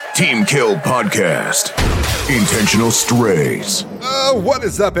Team Kill Podcast. Intentional Strays. What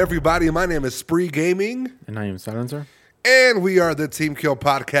is up, everybody? My name is Spree Gaming. And I am Silencer. And we are the Team Kill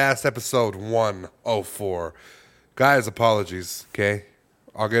Podcast, episode 104. Guys, apologies, okay?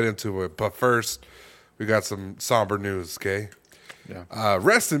 I'll get into it. But first, we got some somber news, okay? Yeah.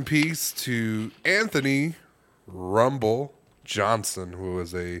 Rest in peace to Anthony Rumble Johnson, who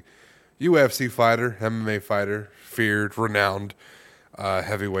was a UFC fighter, MMA fighter, feared, renowned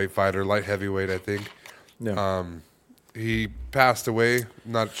heavyweight fighter, light heavyweight, I think. Yeah. He passed away.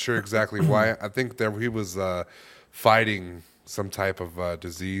 Not sure exactly why. I think that he was fighting some type of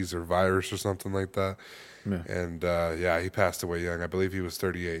disease or virus or something like that. Yeah. And he passed away young. I believe he was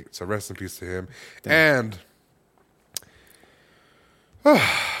 38. So rest in peace to him. Damn. And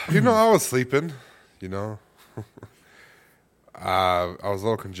I was sleeping. I was a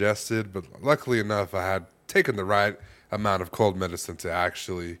little congested, but luckily enough, I had taken the right amount of cold medicine to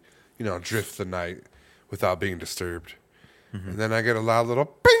actually, drift the night without being disturbed. Mm-hmm. And then I get a loud little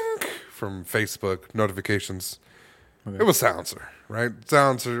ping from Facebook notifications. Okay. It was Silencer, right?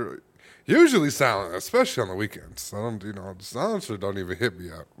 Silencer usually silent, especially on the weekends. Silencer don't even hit me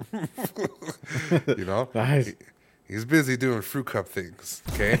up. Nice. He's busy doing fruit cup things.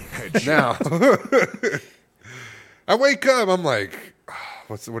 Okay, now I wake up. I'm like,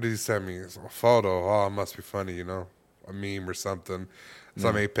 what did he send me? It's a photo. Oh, it must be funny, a meme or something.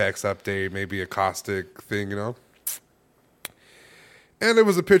 Some Apex update, maybe a caustic thing, And it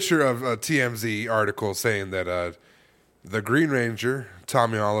was a picture of a TMZ article saying that the Green Ranger,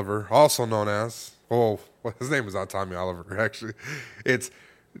 Tommy Oliver, also known as, his name is not Tommy Oliver, actually. It's,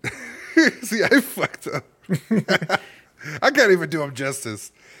 see, I fucked up. I can't even do him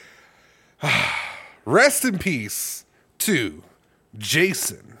justice. Rest in peace to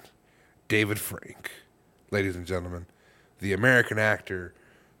Jason David Frank, ladies and gentlemen, the American actor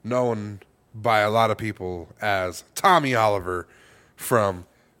known by a lot of people as Tommy Oliver from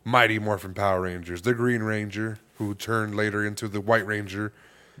Mighty Morphin Power Rangers, the Green Ranger, who turned later into the White Ranger.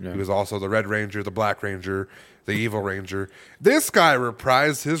 Yeah. He was also the Red Ranger, the Black Ranger, the Evil Ranger. This guy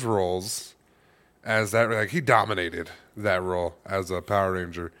reprised his roles as that. Like, he dominated that role as a Power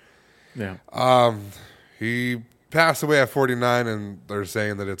Ranger. Yeah. He passed away at 49, and they're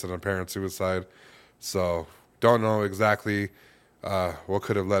saying that it's an apparent suicide. So don't know exactly what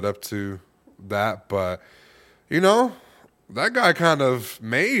could have led up to that, but that guy kind of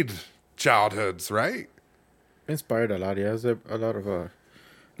made childhoods, right? Inspired a lot. Yeah, there's a lot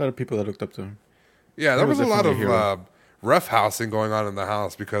of people that looked up to him. Yeah, there was a lot of roughhousing going on in the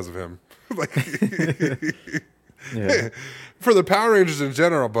house because of him. Yeah. For the Power Rangers in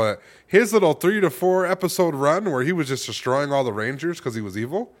general, but his little 3 to 4 episode run where he was just destroying all the Rangers because he was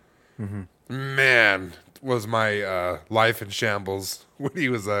evil, man, was my life in shambles when he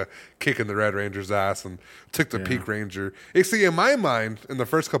was kicking the Red Ranger's ass and took the Pink Ranger. You see, in my mind, in the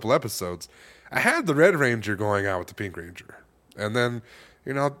first couple episodes, I had the Red Ranger going out with the Pink Ranger. And then,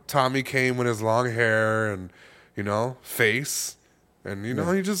 Tommy came with his long hair and, face. And, he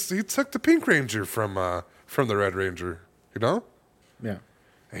took the Pink Ranger from the Red Ranger, Yeah.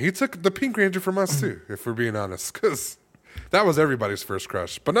 And he took the Pink Ranger from us, too, if we're being honest, because that was everybody's first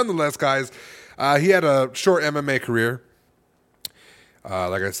crush. But nonetheless, guys, he had a short MMA career.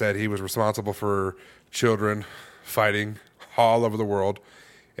 Like I said, he was responsible for children fighting all over the world.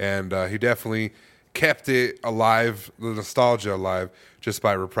 And he definitely kept it alive, the nostalgia alive, just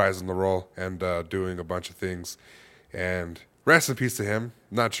by reprising the role and doing a bunch of things. And rest in peace to him.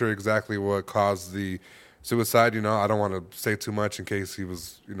 Not sure exactly what caused the suicide. I don't want to say too much in case he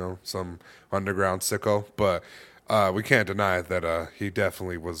was, some underground sicko. But we can't deny that he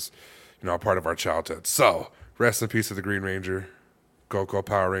definitely was, a part of our childhood. So rest in peace to the Green Ranger. Go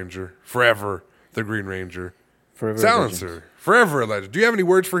Power Ranger. Forever the Green Ranger. Forever Silencer. legends. Forever a legend. Do you have any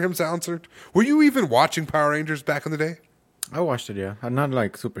words for him, Silencer? Were you even watching Power Rangers back in the day? I watched it, yeah. I'm not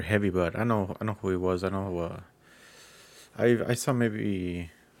like super heavy, but I know who he was. I know I saw maybe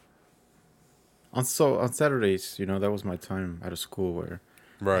on Saturdays, that was my time out of school where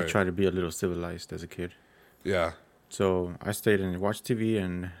I tried to be a little civilized as a kid. Yeah. So I stayed and watched TV,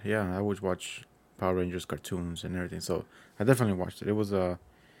 and I would watch Power Rangers cartoons and everything. So I definitely watched it. It was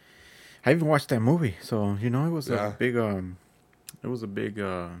I even watched that movie. So it was a big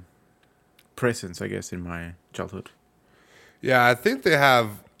presence, I guess, in my childhood. Yeah, I think they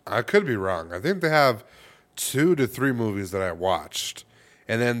have. I could be wrong. I think they have 2 to 3 movies that I watched,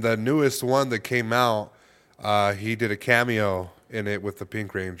 and then the newest one that came out, he did a cameo in it with the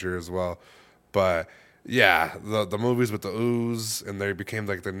Pink Ranger as well. But yeah, the movies with the ooze and they became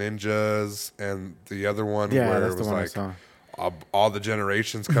like the ninjas, and the other one where it was like all the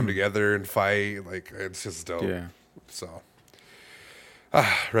generations come together and fight. Like, it's just dope. Yeah. So,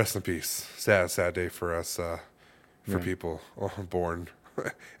 rest in peace. Sad day for us, for people born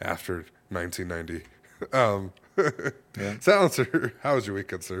after 1990. Silencer, how was your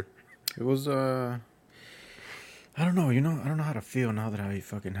weekend, sir? It was, I don't know, I don't know how to feel now that I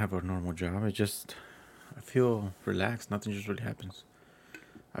fucking have a normal job. I feel relaxed. Nothing just really happens.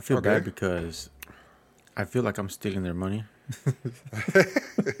 I feel bad because I feel like I'm stealing their money.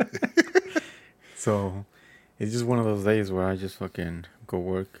 So it's just one of those days where I just fucking go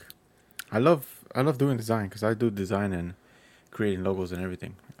work. I love doing design because I do design and creating logos and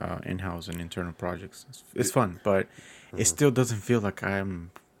everything, in-house and internal projects. It's fun, but it still doesn't feel like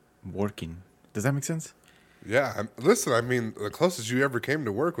I'm working. Does that make sense? Yeah. Listen, I mean, the closest you ever came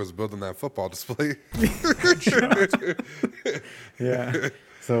to work was building that football display. Yeah.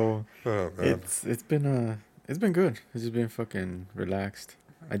 So man. it's been good. It's just been fucking relaxed.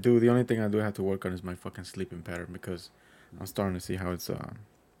 The only thing I do have to work on is my fucking sleeping pattern because I'm starting to see how it's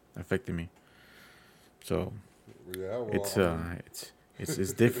affecting me. So Yeah, well,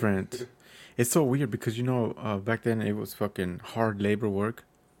 it's different. It's so weird because back then it was fucking hard labor work.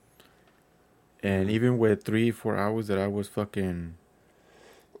 And even with 3-4 hours that I was fucking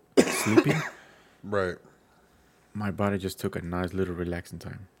sleeping, right. my body just took a nice little relaxing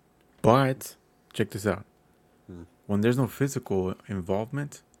time. But check this out. When there's no physical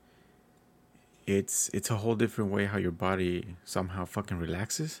involvement, it's a whole different way how your body somehow fucking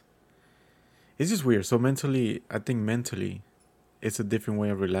relaxes. It's just weird. So I think mentally, it's a different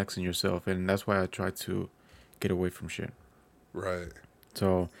way of relaxing yourself. And that's why I try to get away from shit. Right.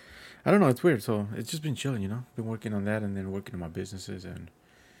 So, I don't know. It's weird. So, it's just been chilling, Been working on that and then working on my businesses. And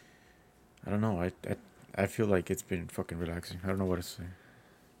I don't know. I feel like it's been fucking relaxing. I don't know what to say.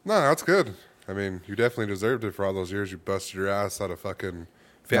 No, that's good. I mean, you definitely deserved it for all those years you busted your ass out of fucking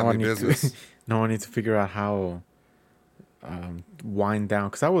family business. Now I need to figure out how wind down.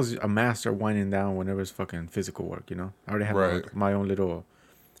 Because I was a master winding down whenever it's fucking physical work, I already had my own little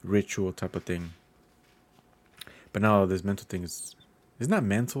ritual type of thing. But now this mental thing it's not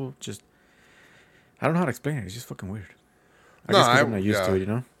mental, just I don't know how to explain it. It's just fucking weird. I guess 'cause I'm not used to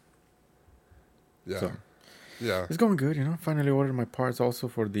it, Yeah. So, yeah. it's going good, Finally ordered my parts also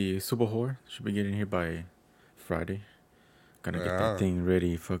for the Subaru. Should be getting here by Friday. Gonna get that thing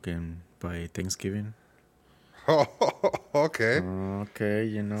ready fucking by Thanksgiving. Oh, okay. Okay,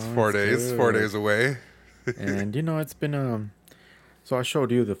 It's 4 days. good. 4 days away. And it's been so I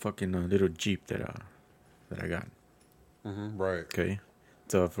showed you the fucking little Jeep that I got. Right. Okay,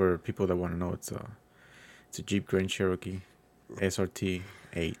 so for people that want to know, it's a Jeep Grand Cherokee SRT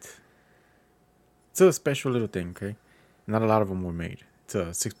 8. It's a special little thing. Okay, not a lot of them were made. It's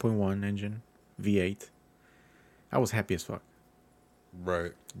a 6.1 engine V8. I was happy as fuck.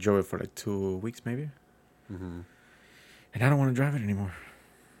 Right. Drove it for like 2 weeks maybe. And I don't want to drive it anymore.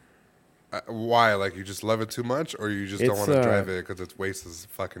 Why? Like, you just love it too much, or you just don't want to drive it because it's wastes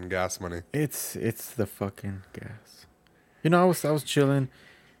fucking gas money? It's the fucking gas. I was chilling.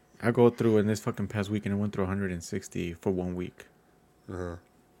 I go through in this fucking past weekend. I went through 160 for 1 week.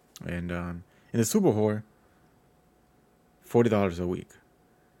 And in the Subaru, $40 a week.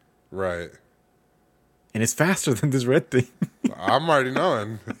 Right. And it's faster than this red thing. I'm already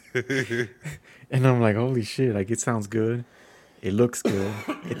knowing. And I'm like, holy shit! Like, it sounds good. It looks good.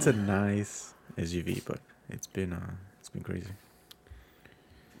 It's a nice SUV, but it's been crazy.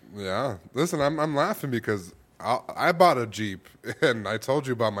 Yeah. Listen, I'm laughing because I bought a Jeep, and I told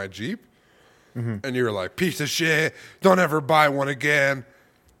you about my Jeep, and you were like, piece of shit, don't ever buy one again.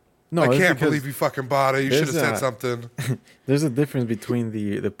 No, I can't believe you fucking bought it. You should have said something. There's a difference between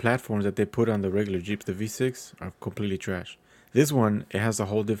the platforms that they put on the regular Jeeps. The V6 are completely trash. This one, it has a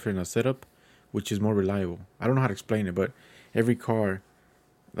whole different setup, which is more reliable. I don't know how to explain it, but every car,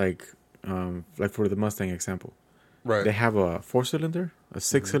 like for the Mustang example, Right. they have a 4-cylinder, a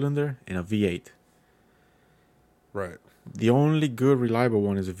 6-cylinder, and a V8. Right. The only good, reliable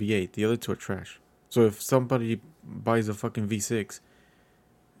one is a V8. The other two are trash. So if somebody buys a fucking V6,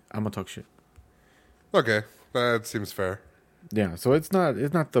 I'm gonna talk shit. Okay. That seems fair. Yeah, so it's not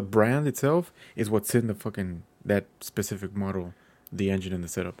the brand itself, it's what's in the fucking that specific model, the engine and the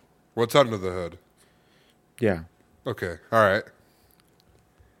setup. What's under the hood? Yeah. Okay. All right.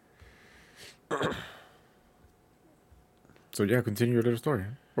 So yeah, continue your little story.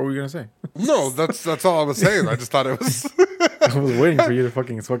 What were you gonna say? No, that's all I was saying. I just thought it was. I was waiting for you to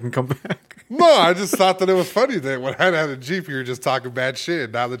fucking come back. No, I just thought that it was funny that when I had a Jeep, you were just talking bad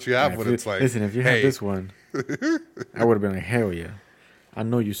shit. Now that you have one, it's like, listen, if you had this one, I would have been like, hell yeah. I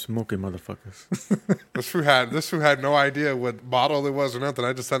know you smoking, motherfuckers. This fool had no idea what bottle it was or nothing.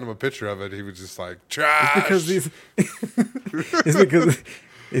 I just sent him a picture of it. He was just like, trash. Because these, it's because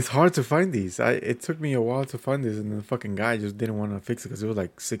it's hard to find these. It took me a while to find this, and the fucking guy just didn't want to fix it because it was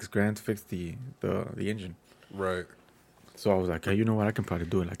like $6,000 to fix the engine. Right. So I was like, hey, you know what? I can probably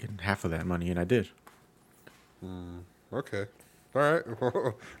do it like in half of that money, and I did. Okay. All right.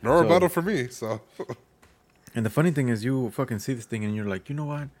 No rebuttal for me. So. And the funny thing is, you fucking see this thing, and you're like, you know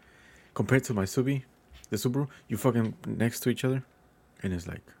what? Compared to my the Subaru, you fucking next to each other, and it's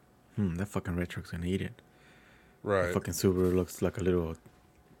like, that fucking red truck's gonna eat it. Right. The fucking Subaru looks like a little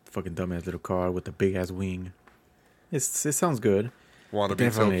fucking dumbass little car with a big ass wing. It sounds good. Want to be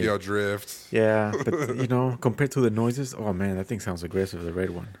Tokyo Drift. Yeah, but compared to the noises, oh man, that thing sounds aggressive, the red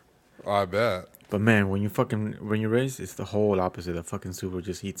one. I bet. But man, when you race, it's the whole opposite. The fucking Subaru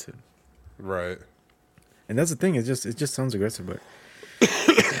just eats it. Right. And that's the thing. It just sounds aggressive, but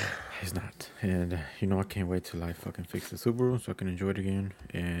it's not. And I can't wait till I fucking fix the Subaru so I can enjoy it again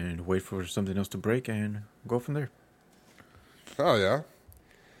and wait for something else to break and go from there. Oh yeah.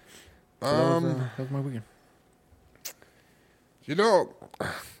 So that was my weekend. Now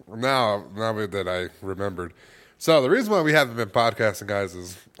that I remembered. So the reason why we haven't been podcasting, guys,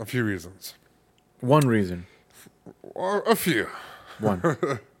 is a few reasons. One reason. Or a few. One.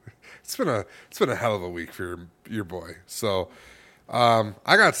 It's been a hell of a week for your boy. So I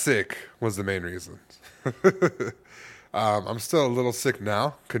got sick was the main reason. I'm still a little sick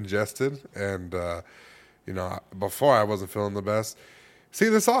now, congested, and before I wasn't feeling the best. See,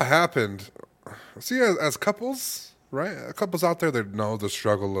 this all happened. See, as couples, right? Couples out there that know the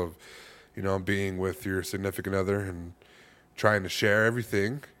struggle of, being with your significant other and trying to share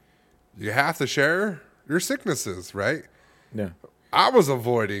everything. You have to share your sicknesses, right? Yeah. I was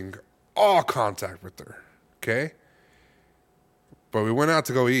avoiding all contact with her, okay? But we went out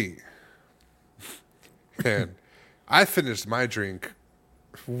to go eat. And I finished my drink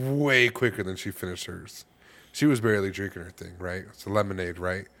way quicker than she finished hers. She was barely drinking her thing, right? It's a lemonade,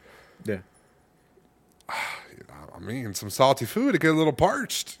 right? Yeah. I mean, some salty food to get a little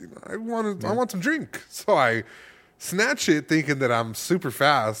parched. I want some drink. So I snatch it thinking that I'm super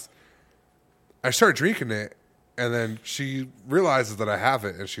fast. I start drinking it, and then she realizes that I have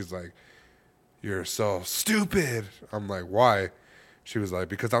it, and she's like, "You're so stupid." I'm like, "Why?" She was like,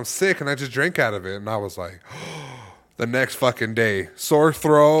 "Because I'm sick and I just drank out of it." And I was like, the next fucking day, sore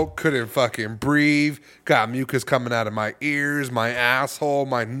throat, couldn't fucking breathe, got mucus coming out of my ears, my asshole,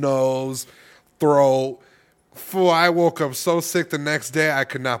 my nose, throat. Fool, I woke up so sick the next day, I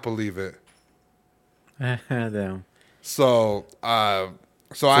could not believe it. Damn. So I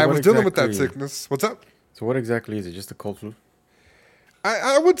was dealing with that sickness. What's up? So what exactly is it? Just a cold flu?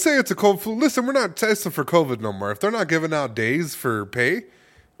 I would say it's a cold flu. Listen, we're not testing for COVID no more. If they're not giving out days for pay,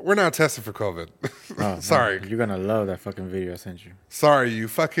 we're not testing for COVID. Oh, Sorry. Man, you're going to love that fucking video I sent you. Sorry, you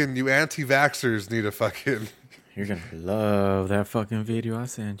anti-vaxxers need a fucking... You're going to love that fucking video I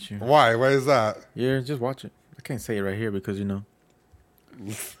sent you. Why? Why is that? Yeah, just watch it. I can't say it right here because, No,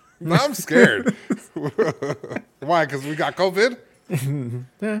 I'm scared. Why? Because we got COVID?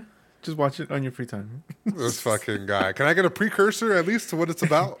 Yeah. Just watch it on your free time. This fucking guy. Can I get a precursor at least to what it's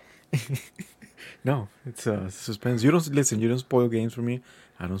about? No, it's suspense. You don't spoil games for me.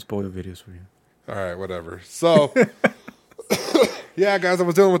 I don't spoil videos for you. All right, whatever. So, yeah, guys, I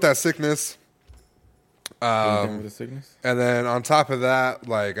was dealing with that sickness. With the sickness? And then on top of that,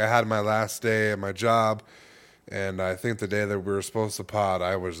 like, I had my last day at my job, and I think the day that we were supposed to pod,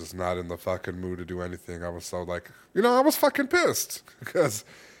 I was just not in the fucking mood to do anything. I was so like, I was fucking pissed because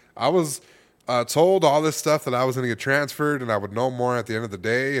I was told all this stuff that I was going to get transferred and I would know more at the end of the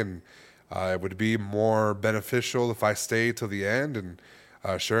day, and it would be more beneficial if I stayed till the end. And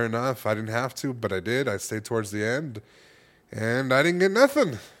sure enough, I didn't have to, but I did. I stayed towards the end, and I didn't get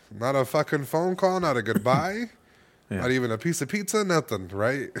nothing. Not a fucking phone call, not a goodbye, Yeah. not even a piece of pizza, nothing,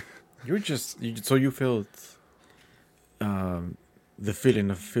 right? So you felt the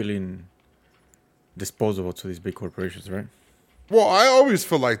feeling of feeling disposable to these big corporations, right? Well, I always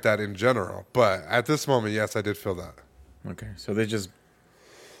feel like that in general, but at this moment, yes, I did feel that. Okay, so they just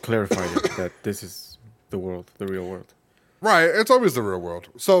clarified it that this is the world, the real world. Right, it's always the real world.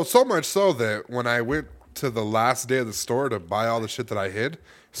 So much so that when I went to the last day of the store to buy all the shit that I hid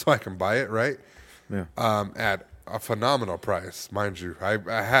so I can buy it, right? Yeah. At a phenomenal price, mind you. I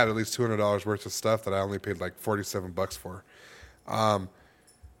had at least $200 worth of stuff that I only paid like $47 for. I'm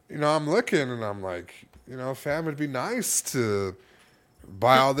looking and I'm like, fam, it'd be nice to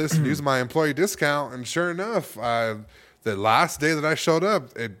buy all this and use my employee discount. And sure enough, the last day that I showed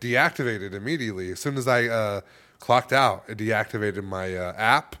up, it deactivated immediately. As soon as I clocked out. It deactivated my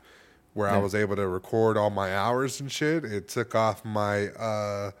app where I was able to record all my hours and shit. It took off my,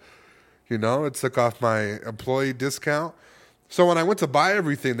 it took off my employee discount. So when I went to buy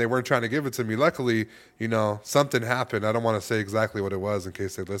everything, they weren't trying to give it to me. Luckily, something happened. I don't want to say exactly what it was in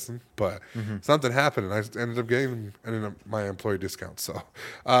case they listen, but something happened, and I ended up getting my employee discount. So,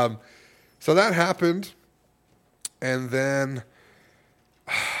 so that happened, and then,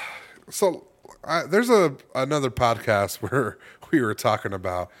 there's another podcast where we were talking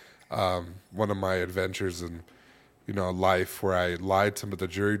about one of my adventures in life where I lied to the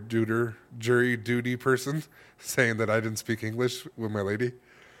jury duty person, saying that I didn't speak English with my lady,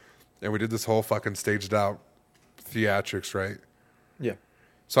 and we did this whole fucking staged out theatrics, right? Yeah.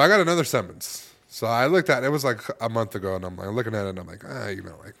 So I got another summons. So I looked at it, was like a month ago, and I'm like looking at it, and I'm like,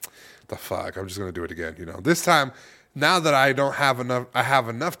 the fuck, I'm just gonna do it again. This time, now that I have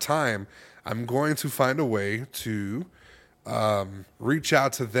enough time, I'm going to find a way to reach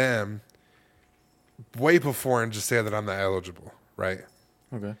out to them way before and just say that I'm not eligible, right?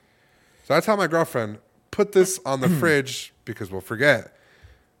 Okay. So I tell my girlfriend, put this on the fridge because we'll forget.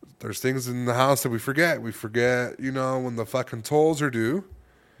 There's things in the house that we forget. We forget, when the fucking tolls are due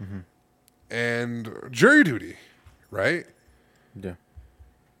and jury duty, right? Yeah.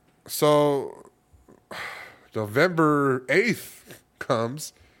 So November 8th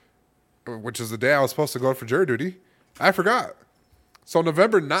comes, which is the day I was supposed to go for jury duty. I forgot. So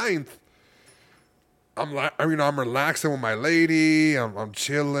November 9th, I'm relaxing with my lady. I'm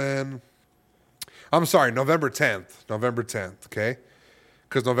chilling. I'm sorry, November 10th, okay?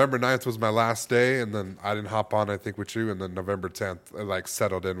 Because November 9th was my last day, and then I didn't hop on, I think, with you, and then November 10th, it,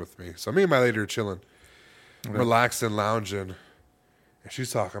 settled in with me. So me and my lady are chilling, relaxing, lounging, and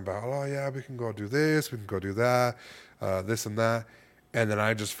she's talking about, oh, yeah, we can go do this, we can go do that, this and that. And then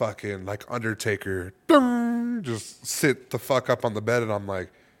I just fucking, like Undertaker, just sit the fuck up on the bed, and I'm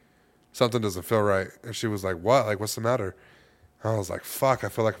like, something doesn't feel right. And she was like, what? Like, what's the matter? I was like, fuck, I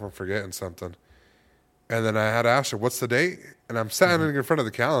feel like I'm forgetting something. And then I had asked her, what's the date? And I'm standing in front of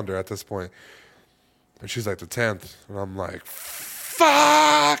the calendar at this point. And she's like, the 10th. And I'm like,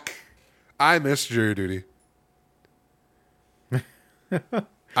 fuck! I missed jury duty.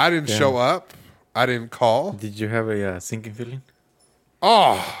 I didn't show up. I didn't call. Did you have a sinking feeling?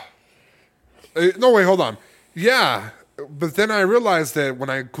 Oh. No, wait, hold on. Yeah. But then I realized that when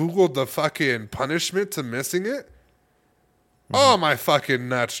I Googled the fucking punishment to missing it, oh, my fucking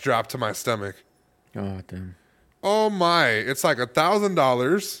nuts dropped to my stomach. Oh, damn. Oh, my. It's like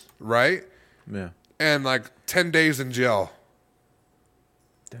 $1,000, right? Yeah. And like 10 days in jail.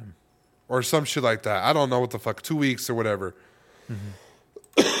 Damn. Or some shit like that. I don't know what the fuck. 2 weeks or whatever.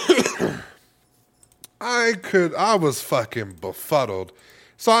 I was fucking befuddled.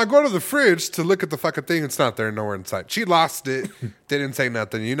 So I go to the fridge to look at the fucking thing. It's not there, nowhere inside. She lost it. They didn't say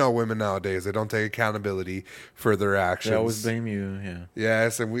nothing. Women nowadays, they don't take accountability for their actions. They always blame you, yeah.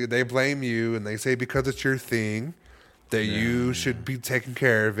 Yes, and they blame you, and they say because it's your thing that you should be taking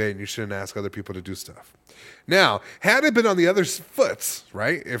care of it and you shouldn't ask other people to do stuff. Now, had it been on the other foot,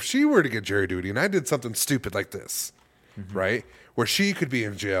 right? If she were to get jury duty and I did something stupid like this, right? Where she could be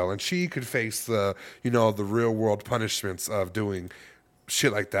in jail and she could face the real world punishments of doing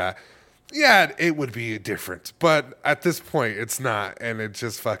shit like that. Yeah, it would be different. But at this point, it's not. And it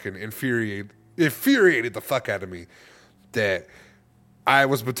just fucking infuriated the fuck out of me that I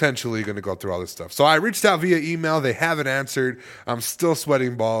was potentially going to go through all this stuff. So I reached out via email. They haven't answered. I'm still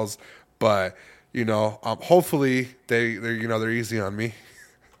sweating balls. But, hopefully they're easy on me.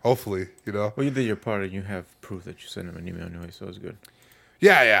 Hopefully, Well, you did your part and you have proof that you sent them an email anyway, so it's good.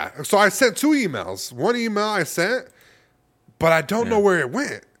 Yeah. So I sent 2 emails. One email I sent, but I don't know where it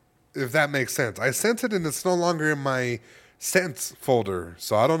went, if that makes sense. I sent it and it's no longer in my sent folder.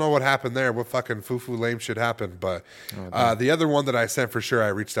 So I don't know what happened there, what fucking foo-foo lame shit happened. But the other one that I sent for sure, I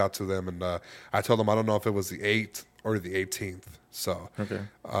reached out to them and I told them I don't know if it was the 8th or the 18th. So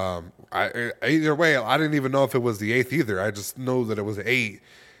either way, I didn't even know if it was the 8th either. I just know that it was 8.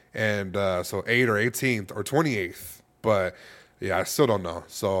 And so 8 or 18th or 28th. But yeah, I still don't know.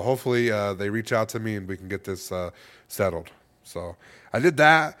 So hopefully they reach out to me and we can get this settled. So I did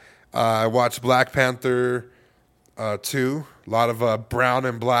that. I watched Black Panther 2. A lot of brown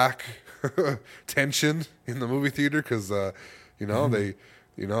and black tension in the movie theater because they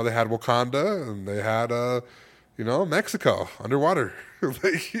had Wakanda and they had Mexico underwater.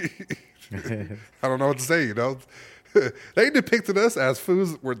 I don't know what to say. They depicted us as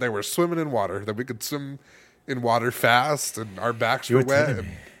fools where they were swimming in water, that we could swim in water fast and our backs were wet.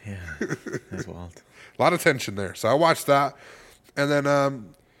 Yeah, that's wild. A lot of tension there. So I watched that. And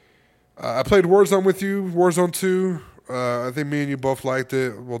then I played Warzone with you, Warzone 2. I think me and you both liked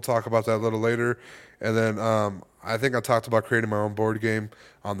it. We'll talk about that a little later. And then I think I talked about creating my own board game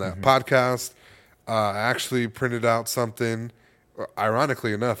on that podcast. I actually printed out something.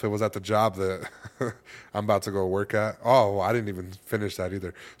 Ironically enough, it was at the job that I'm about to go work at. Oh, I didn't even finish that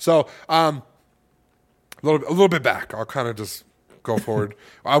either. So a little bit back. I'll kind of just go forward.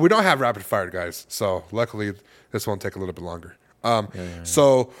 We don't have rapid fire, guys. So luckily, this won't take a little bit longer.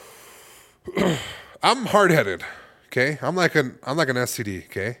 So I'm hard headed. Okay, I'm like an STD.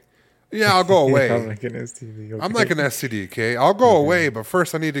 Okay, yeah, I'll go away. I'm like an STD. Okay. I'm like an STD. Okay, I'll go away, but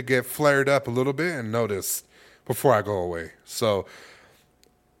first I need to get flared up a little bit and noticed before I go away. So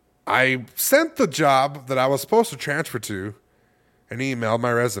I sent the job that I was supposed to transfer to an email,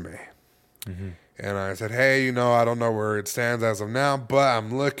 my resume. And I said, hey, I don't know where it stands as of now, but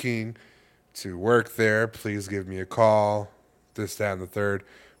I'm looking to work there. Please give me a call. This, that, and the third.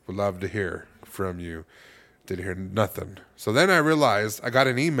 Would love to hear from you. Didn't hear nothing. So then I realized I got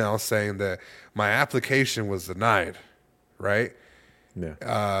an email saying that my application was denied, right?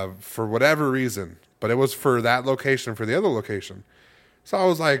 Yeah. For whatever reason. But it was for that location, for the other location. So I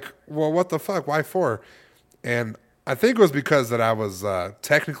was like, well, what the fuck? Why for? And I think it was because that I was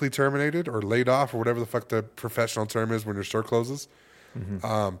technically terminated or laid off or whatever the fuck the professional term is when your store closes.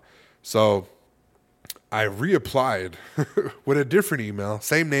 So I reapplied with a different email,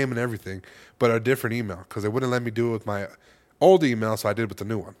 same name and everything, but a different email because they wouldn't let me do it with my old email, so I did with the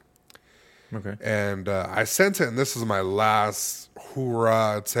new one. Okay. And I sent it, and this is my last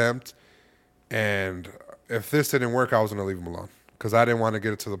hoorah attempt. And if this didn't work, I was going to leave them alone because I didn't want to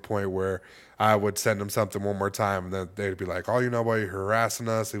get it to the point where I would send them something one more time, and then they'd be like, oh, you know what, you're harassing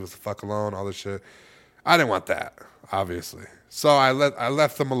us, leave us the fuck alone, all this shit. I didn't want that, obviously. So I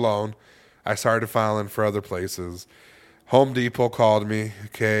left them alone. I started filing for other places. Home Depot called me,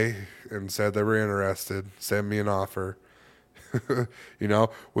 okay, and said they were interested, sent me an offer. We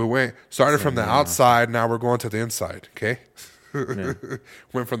started from the outside, now we're going to the inside, okay? Yeah.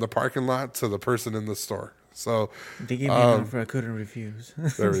 Went from the parking lot to the person in the store. So They gave me an offer I couldn't refuse.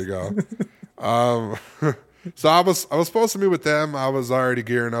 there we go. So I was supposed to meet with them. I was already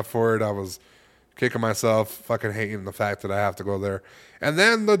gearing up for it. I was kicking myself, fucking hating the fact that I have to go there. And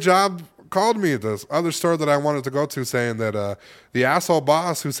then the job called me, this other store that I wanted to go to, saying that the asshole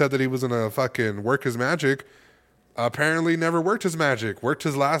boss who said that he was going to fucking work his magic apparently never worked his magic, worked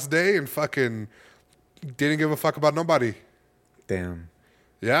his last day and fucking didn't give a fuck about nobody. Damn.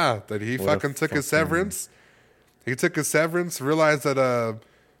 Yeah, that he fucking took his severance. He took his severance, realized that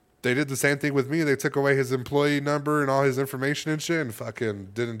they did the same thing with me. They took away his employee number and all his information and shit and fucking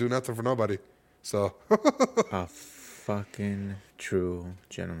didn't do nothing for nobody. So. A fucking true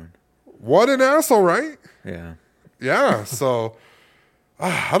gentleman. What an asshole, right? Yeah. Yeah, so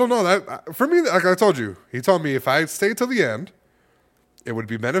I don't know. That for me, like I told you, he told me if I stayed till the end, it would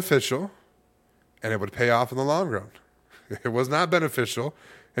be beneficial and it would pay off in the long run. It was not beneficial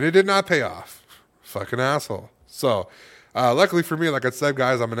and it did not pay off. Fucking asshole. So luckily for me, like I said,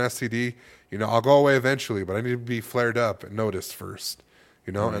 guys, I'm an STD. I'll go away eventually, but I need to be flared up and noticed first.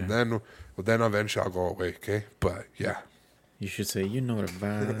 And then eventually I'll go away, okay? But yeah. You should say, the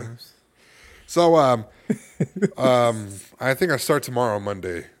vibes. So I think I start tomorrow,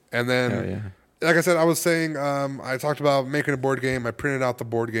 Monday. And then, like I said, I was saying, I talked about making a board game. I printed out the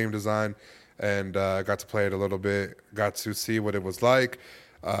board game design and got to play it a little bit, got to see what it was like.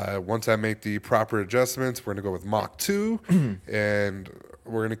 Once I make the proper adjustments, we're going to go with Mach 2, and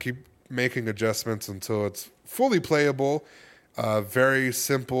we're going to keep making adjustments until it's fully playable, very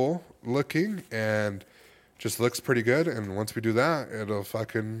simple looking, and just looks pretty good. And once we do that, it'll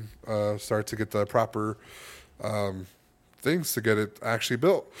fucking start to get the proper things to get it actually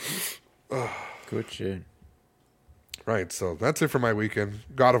built. Good shit. Right, so that's it for my weekend.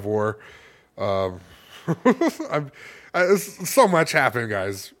 God of War. So much happened,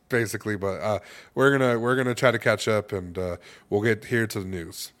 guys, basically, but we're gonna try to catch up, and we'll get here to the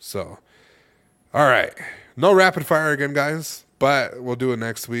news. So, all right, no rapid fire again, guys, but we'll do it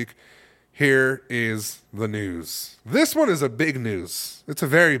next week. Here is the news. This one is a big news. It's a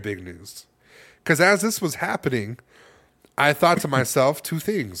very big news, because as this was happening, I thought to myself two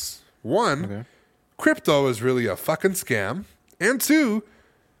things. One, crypto is really a fucking scam, and two,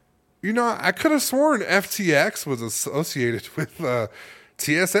 I could have sworn FTX was associated with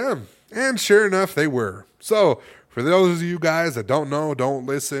TSM. And sure enough, they were. So, for those of you guys that don't know, don't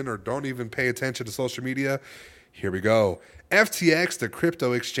listen, or don't even pay attention to social media, here we go. FTX, the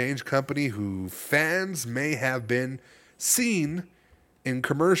crypto exchange company who fans may have been seen in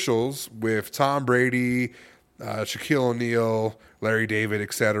commercials with Tom Brady, Shaquille O'Neal, Larry David,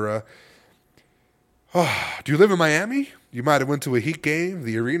 etc., Do you live in Miami? You might have went to a Heat game.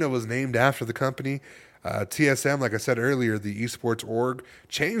 The arena was named after the company. TSM, like I said earlier, the esports org,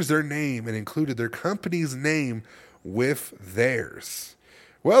 changed their name and included their company's name with theirs.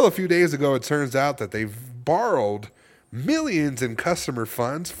 Well, a few days ago, it turns out that they've borrowed millions in customer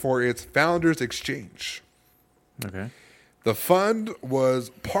funds for its founders exchange. Okay. The fund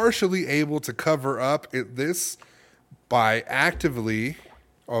was partially able to cover up this by actively,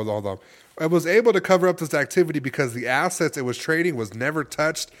 although it was able to cover up this activity because the assets it was trading was never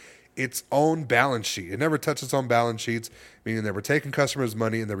touched its own balance sheet. It never touched its own balance sheets, meaning they were taking customers'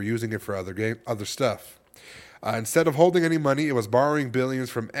 money and they were using it for other stuff. Instead of holding any money, it was borrowing billions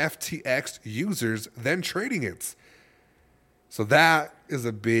from FTX users, then trading it. So that is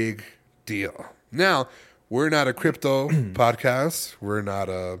a big deal. Now, we're not a crypto podcast. We're not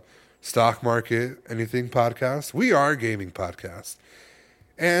a stock market anything podcast. We are a gaming podcast.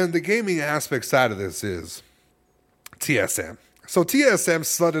 And the gaming aspect side of this is TSM. So TSM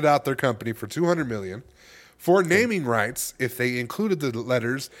slutted out their company for $200 million for naming rights if they included the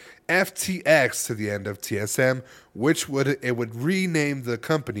letters FTX to the end of TSM, which would rename the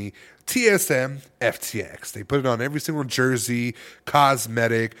company TSM FTX. They put it on every single jersey,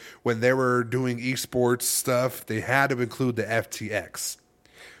 cosmetic. When they were doing esports stuff, they had to include the FTX.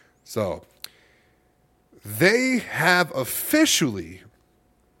 So they have officially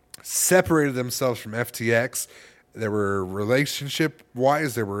separated themselves from FTX. They were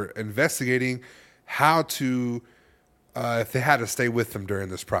relationship-wise, they were investigating how to, if they had to stay with them during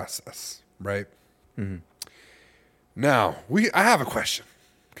this process, right? Mm-hmm. Now, I have a question,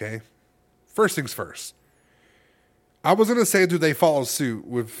 okay? First things first. I was going to say, do they follow suit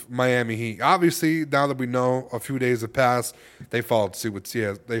with Miami Heat? Obviously, now that we know a few days have passed, they followed suit with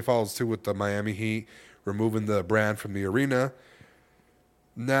the Miami Heat, removing the brand from the arena.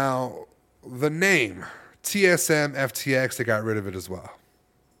 Now, the name, TSM FTX, they got rid of it as well.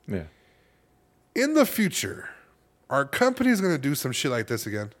 Yeah. In the future, are companies going to do some shit like this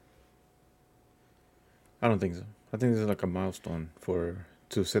again? I don't think so. I think this is like a milestone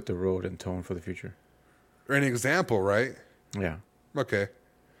to set the road and tone for the future. Or an example, right? Yeah. Okay.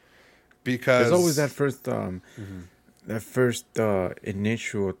 Because there's always that first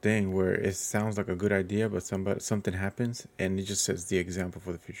initial thing where it sounds like a good idea, but something happens and it just sets the example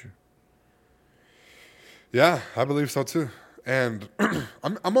for the future. Yeah, I believe so too. And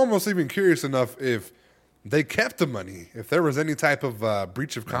I'm almost even curious enough if they kept the money, if there was any type of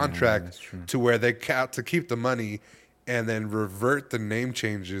breach of contract to where they kept to keep the money and then revert the name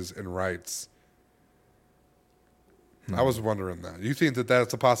changes and rights. I was wondering that. You think that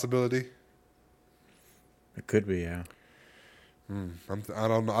that's a possibility? It could be, yeah. I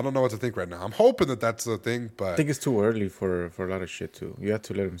don't know what to think right now. I'm hoping that that's a thing, but I think it's too early for a lot of shit too. You have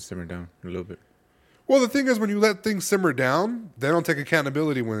to let them simmer down a little bit. Well, the thing is, when you let things simmer down, they don't take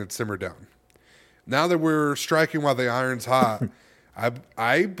accountability when it's simmered down. Now that we're striking while the iron's hot,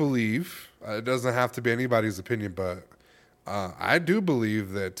 I believe, it doesn't have to be anybody's opinion, but I do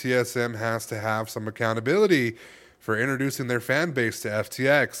believe that TSM has to have some accountability for introducing their fan base to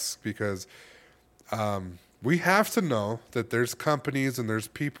FTX, because we have to know that there's companies and there's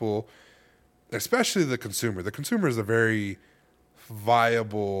people, especially the consumer. The consumer is a very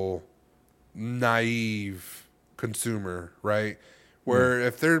viable, naive consumer, right? Where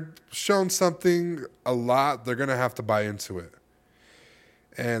if they're shown something a lot, they're going to have to buy into it.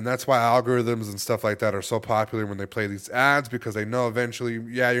 And that's why algorithms and stuff like that are so popular when they play these ads, because they know eventually,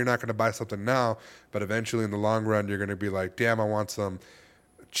 yeah, you're not going to buy something now, but eventually in the long run, you're going to be like, damn, I want some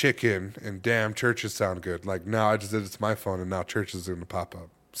chicken, and damn, churches sound good. Like, now I just did it to my phone, and now churches are going to pop up.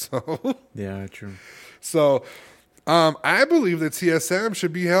 So yeah, true. So I believe that TSM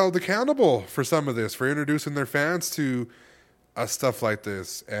should be held accountable for some of this, for introducing their fans to stuff like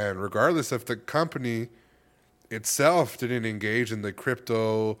this. And regardless if the company itself didn't engage in the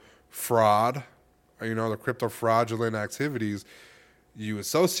crypto fraud, the crypto fraudulent activities, you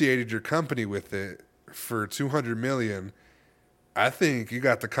associated your company with it for $200 million. I think you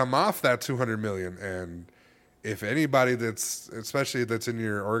got to come off that $200 million. And if anybody especially that's in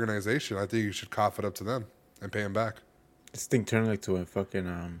your organization, I think you should cough it up to them and pay them back. This thing turned like to a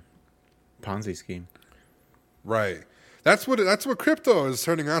fucking Ponzi scheme. Right. That's what crypto is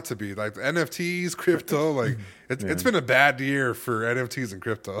turning out to be. Like NFTs, crypto, like it's been a bad year for NFTs and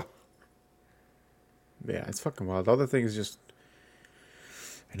crypto. Yeah, it's fucking wild. The other thing is just,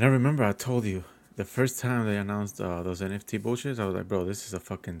 and I remember I told you the first time they announced those NFT bullshits, I was like, bro, this is a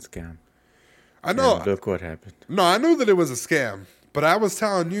fucking scam. I know. And look what happened. No, I knew that it was a scam, but I was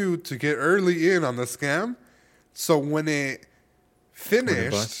telling you to get early in on the scam, so when it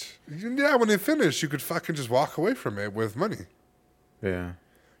finished, when it finished, you could fucking just walk away from it with money. Yeah.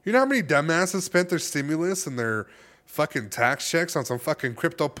 You know how many dumbasses spent their stimulus and their fucking tax checks on some fucking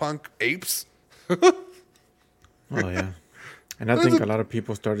CryptoPunk apes? Oh yeah. And I think a lot of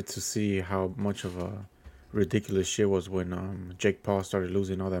people started to see how much of a ridiculous shit was when Jake Paul started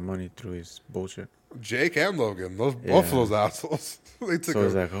losing all that money through his bullshit. Jake and Logan, both of those assholes, they took So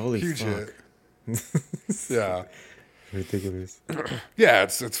it's like, holy huge fuck. hit. Yeah. Ridiculous. Yeah,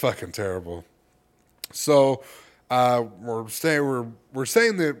 it's fucking terrible. So we're saying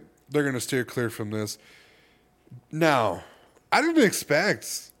that they're going to steer clear from this. Now, I didn't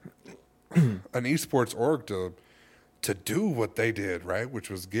expect an esports org to do what they did, right? Which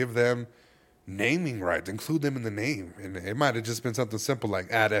was give them naming rights, include them in the name, and it might have just been something simple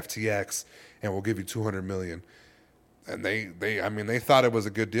like add FTX, and we'll give you $200 million. And they thought it was a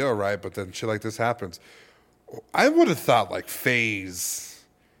good deal, right? But then shit like this happens. I would have thought like Phase,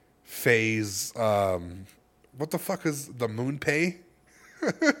 what the fuck is the MoonPay?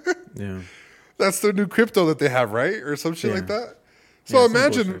 Yeah. That's their new crypto that they have, right? Or some shit like that. So Yeah, some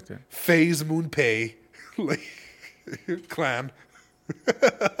imagine bullshit like that. Phase MoonPay like, clan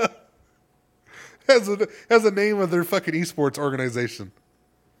has a name of their fucking esports organization.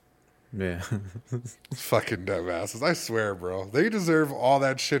 Yeah. Fucking dumbasses. I swear, bro. They deserve all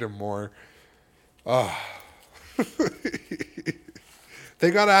that shit and more. Oh. They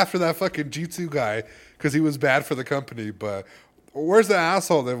got after that fucking G2 guy because he was bad for the company, but where's the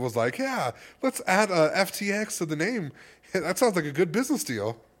asshole that was like, yeah, let's add FTX to the name? That sounds like a good business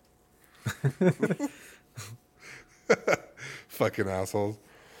deal. Fucking assholes.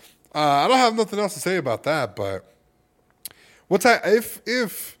 I don't have nothing else to say about that, but what's that?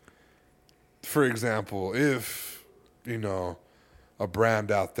 If, for example, if, a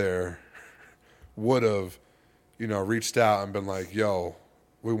brand out there would have, reached out and been like, yo,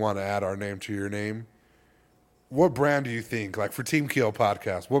 we want to add our name to your name. What brand do you think, like for Team Kill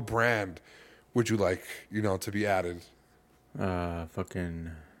podcast, what brand would you like, to be added?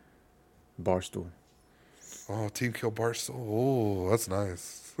 Fucking Barstool. Oh, Team Kill Barstool. Oh, that's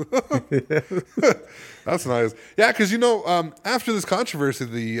nice. That's nice. Yeah, because, after this controversy,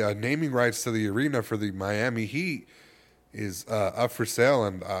 the naming rights to the arena for the Miami Heat is up for sale,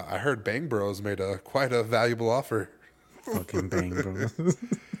 and I heard Bang Bros made quite a valuable offer. Fucking Bang Bros.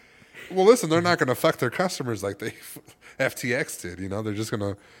 Well, listen, they're not going to fuck their customers like they FTX did. They're just going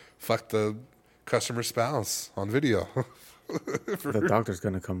to fuck the customer spouse on video. The doctor's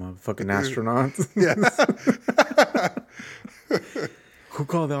gonna come up. Fucking astronaut. Yeah. Who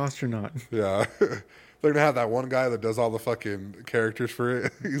called the astronaut? Yeah. They're going to have that one guy that does all the fucking characters for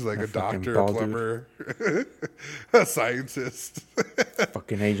it. He's like a doctor, a plumber, a scientist.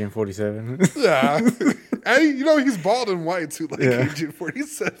 Fucking Agent 47. Yeah. And, he's bald and white too, like Agent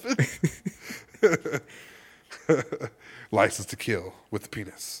 47. License to kill with the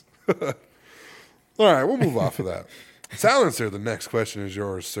penis. All right, we'll move off of that. Silencer, the next question is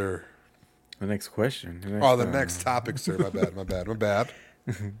yours, sir. The next question. The next topic, sir. My bad.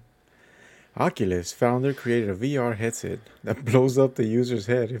 Oculus founder created a VR headset that blows up the user's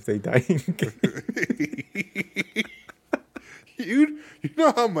head if they die in game. You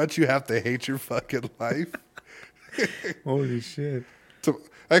know how much you have to hate your fucking life? Holy shit. So,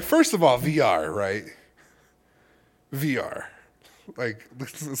 first of all, VR, right? VR.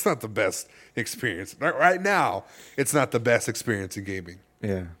 It's not the best experience. Right now, it's not the best experience in gaming.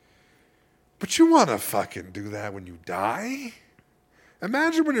 Yeah. But you want to fucking do that when you die?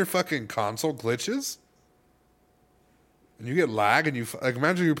 Imagine when your fucking console glitches and you get lag and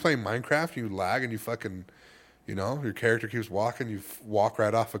imagine you're playing Minecraft and you lag and you fucking, your character keeps walking, you walk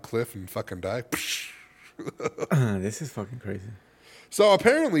right off a cliff and fucking die. This is fucking crazy. So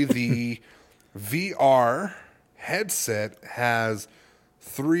apparently the VR headset has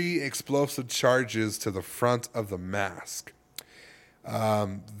 3 explosive charges to the front of the mask.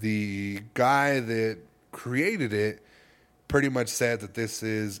 The guy that created it pretty much said that this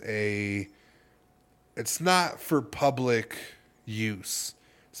is it's not for public use.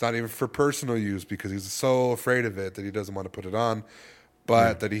 It's not even for personal use because he's so afraid of it that he doesn't want to put it on,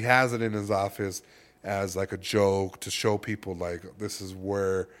 but that he has it in his office as like a joke to show people like this is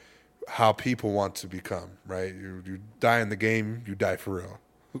how people want to become, right? You die in the game, you die for real.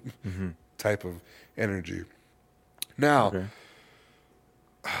 Type of energy. Now,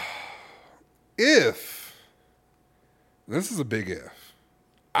 if, this is a big if,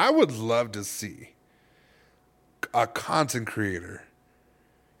 I would love to see a content creator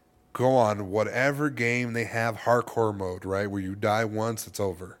go on whatever game they have hardcore mode, right? Where you die once, it's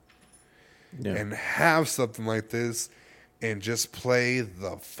over. Yeah. And have something like this and just play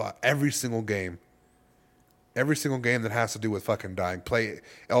every single game. Every single game that has to do with fucking dying. Play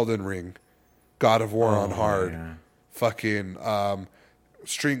Elden Ring, God of War on hard. Yeah. Fucking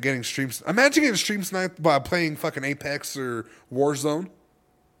getting streams. Imagine getting stream sniped by playing fucking Apex or Warzone.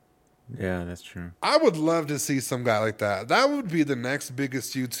 Yeah, that's true. I would love to see some guy like that. That would be the next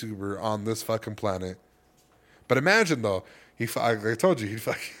biggest YouTuber on this fucking planet. But imagine though, I told you, he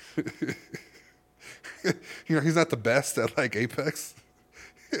fucking, he's not the best at like Apex.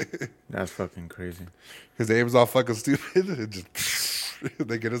 That's fucking crazy. His aim's all fucking stupid. And just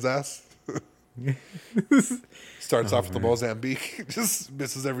they get his ass. Starts off with the Mozambique, just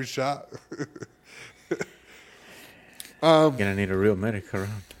misses every shot. You're gonna need a real medic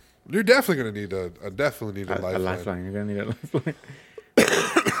around. You're definitely gonna need a A lifeline. You're gonna need a lifeline.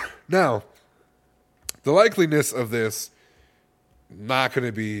 Now, the likeliness of this not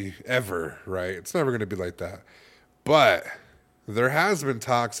gonna be ever, right? It's never gonna be like that. But there has been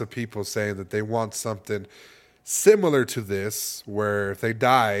talks of people saying that they want something similar to this, where if they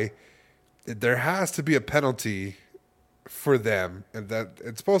die, there has to be a penalty for them, and that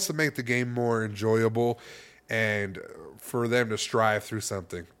it's supposed to make the game more enjoyable and for them to strive through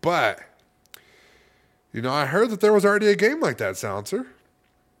something. But, I heard that there was already a game like that, Silencer.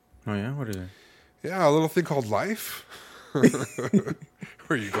 Oh yeah, what is it? Yeah, a little thing called Life,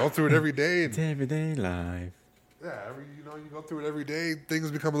 where you go through it every day. And, It's everyday life. yeah, you go through it every day.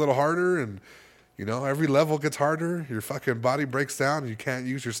 Things become a little harder, and every level gets harder. Your fucking body breaks down, and you can't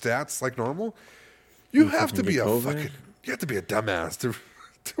use your stats like normal. You have to be get COVID? you have to be a dumbass to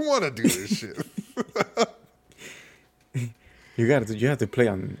want to do this shit. You have to play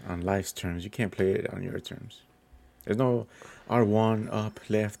on life's terms. You can't play it on your terms. There's no R1 up,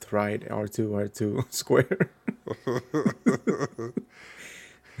 left, right, R2 square.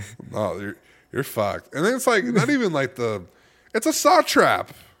 No, you're fucked. And then it's like not even like it's a saw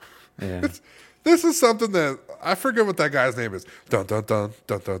trap. Yeah. This is something that I forget what that guy's name is. Dun dun dun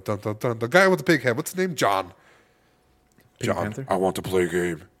dun dun dun dun dun. The guy with the big head. What's his name? John. Pink Panther? I want to play a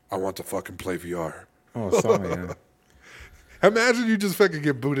game. I want to fucking play VR. Oh, sorry. Yeah. Imagine you just fucking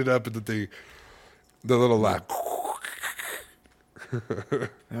get booted up into the little lap.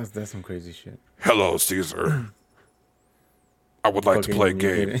 That's some crazy shit. Hello, Caesar. I would like to play a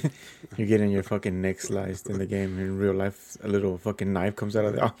game. You're getting your fucking neck sliced in the game. In real life, a little fucking knife comes out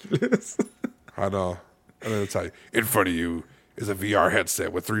of the Oculus. I know. And then it's like, in front of you is a VR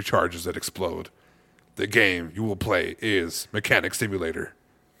headset with 3 charges that explode. The game you will play is Mechanic Simulator.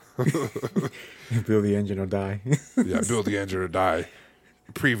 Build the engine or die. Yeah, build the engine or die.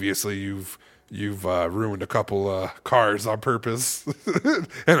 Previously, you've ruined a couple cars on purpose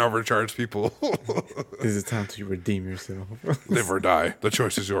and overcharged people. This is time to redeem yourself. Live or die. The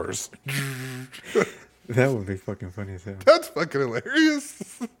choice is yours. That would be fucking funny as hell. That's fucking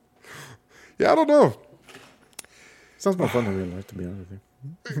hilarious. Yeah, I don't know. Sounds more fun than real life, to be honest with you.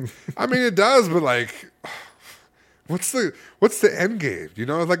 I mean, it does, but like, what's the end game?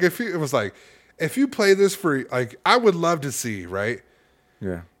 Like if you play this for like, I would love to see, right?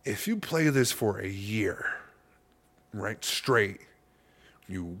 Yeah. If you play this for a year, right, straight,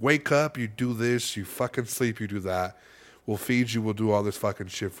 you wake up, you do this, you fucking sleep, you do that. We'll feed you, we'll do all this fucking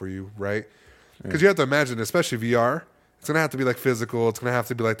shit for you, right? Because you have to imagine, especially VR, it's going to have to be like physical. It's going to have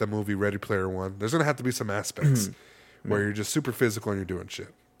to be like the movie Ready Player One. There's going to have to be some aspects where you're just super physical and you're doing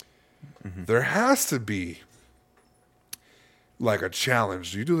shit. Mm-hmm. There has to be like a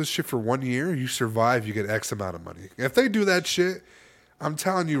challenge. You do this shit for 1 year, you survive, you get X amount of money. If they do that shit, I'm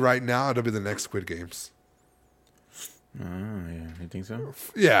telling you right now, it'll be the next Squid Games. Oh, yeah. You think so?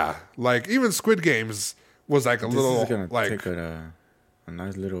 Yeah. Like, even Squid Games was like This little, is gonna like... take a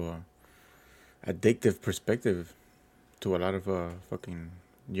nice little addictive perspective to a lot of fucking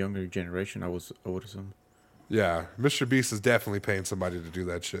younger generation, I would assume. Yeah. Mr. Beast is definitely paying somebody to do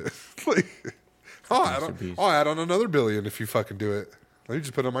that shit. Like, I'll add on another $1 billion if you fucking do it. Let me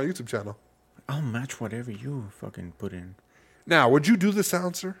just put it on my YouTube channel. I'll match whatever you fucking put in. Now, would you do the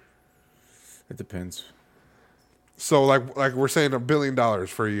Silencer? It depends. So, like we're saying $1 billion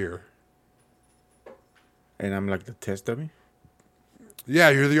for a year. And I'm like the test dummy? Yeah,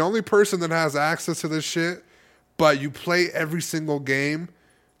 you're the only person that has access to this shit, but you play every single game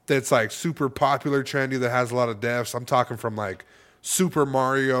that's like super popular, trendy, that has a lot of devs. I'm talking from like Super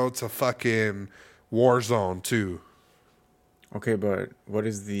Mario to fucking Warzone 2. Okay, but what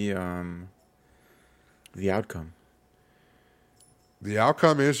is the outcome? The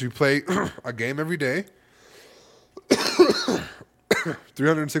outcome is you play a game every day,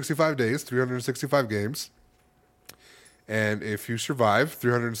 365 days, 365 games. And if you survive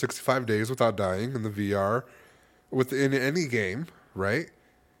 365 days without dying in the VR, within any game, right?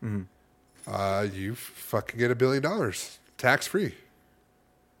 You fucking get $1 billion tax free.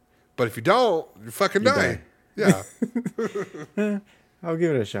 But if you don't, you fucking die. Yeah. I'll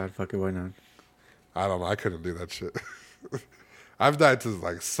give it a shot. Fuck it, why not? I don't know. I couldn't do that shit. I've died to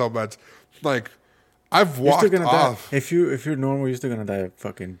like so much. Like I've walked off. Die. If you're normal, you're still gonna die of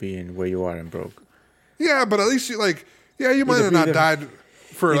fucking being where you are and broke. Yeah, but at least you like. Yeah, you might have not died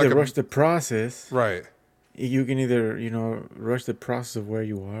for either like rush the process. Right. You can either rush the process of where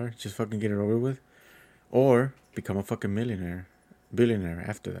you are, just fucking get it over with, or become a fucking billionaire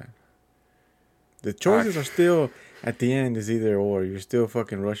after that. The choices are still at the end is either or. You're still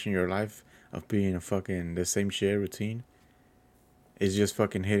fucking rushing your life of being a fucking the same shit routine. It's just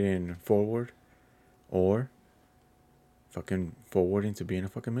fucking hitting forward, or fucking forward into being a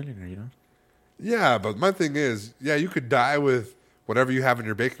fucking millionaire. You know. Yeah, but my thing is, you could die with whatever you have in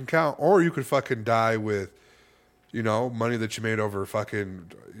your bank account, or you could fucking die with, money that you made over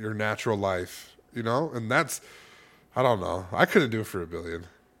fucking your natural life, and that's, I don't know. I couldn't do it for $1 billion.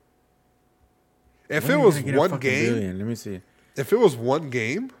 If it was one game, billion? Let me see. If it was one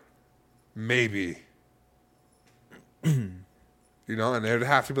game, maybe. And it'd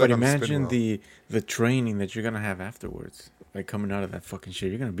have to be like. But imagine the training that you're gonna have afterwards, like coming out of that fucking shit.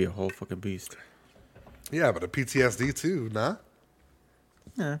 You're gonna be a whole fucking beast. Yeah, but a PTSD too, nah?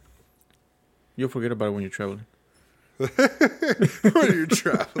 Yeah. You'll forget about it when you're traveling. When you're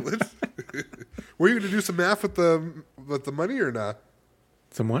traveling. Were you going to do some math with the money or not?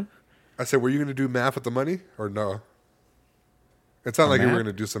 Some what? I said, were you going to do math with the money or no? It sounded like you were going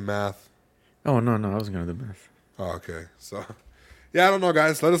to do some math. Oh, no, I wasn't going to do math. Oh, okay. So, I don't know,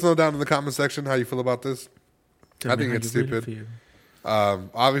 guys. Let us know down in the comment section how you feel about this. I think it's stupid.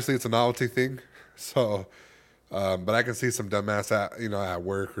 Obviously, it's a novelty thing. So, but I can see some dumbass at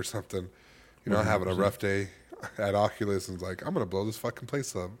work or something, having a rough day at Oculus and like, I'm going to blow this fucking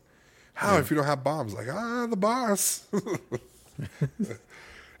place up. How if you don't have bombs? Like, the boss.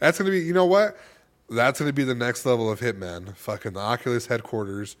 That's going to be, you know what? That's going to be the next level of Hitman. Fucking the Oculus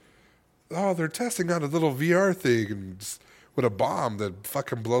headquarters. Oh, they're testing out a little VR thing and with a bomb that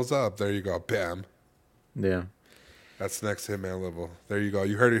fucking blows up. There you go. Bam. Yeah. That's next Hitman level. There you go.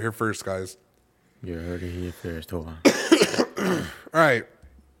 You heard it here first, guys. You heard it here first. Hold on. All right.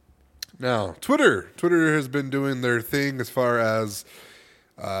 Now, Twitter. Twitter has been doing their thing as far as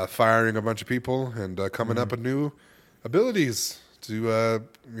firing a bunch of people and coming up with new abilities to,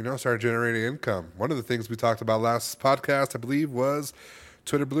 start generating income. One of the things we talked about last podcast, I believe, was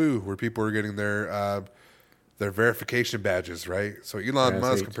Twitter Blue, where people were getting their verification badges, right? So Elon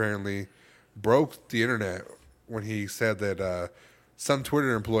Musk apparently broke the internet when he said that some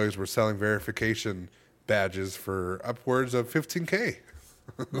Twitter employees were selling verification badges for upwards of $15K.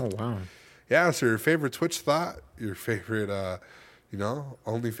 Oh, wow. Yeah, so your favorite Twitch thought, your favorite,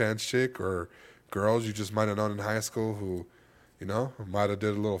 OnlyFans chick or girls you just might have known in high school who, might have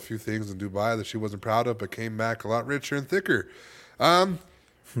did a few things in Dubai that she wasn't proud of, but came back a lot richer and thicker. And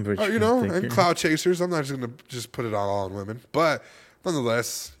cloud chasers. I'm not just going to just put it all on women. But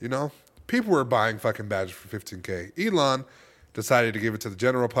nonetheless, people were buying fucking badges for $15K. Elon decided to give it to the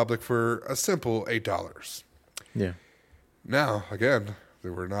general public for a simple $8. Yeah. Now, again,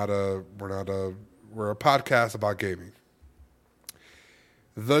 we're a podcast about gaming.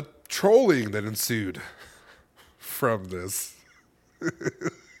 The trolling that ensued from this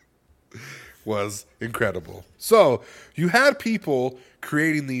was incredible. So you had people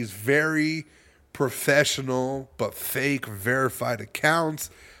creating these very professional but fake verified accounts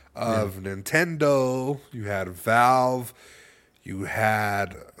of Nintendo. You had Valve. You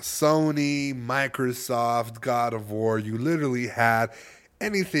had Sony, Microsoft, God of War. You literally had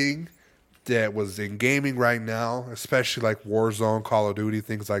anything that was in gaming right now, especially like Warzone, Call of Duty,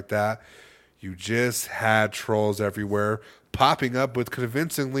 things like that. You just had trolls everywhere popping up with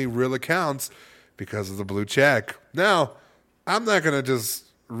convincingly real accounts because of the blue check. Now, I'm not going to just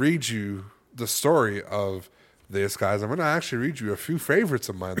read you the story of this, guys. I'm going to actually read you a few favorites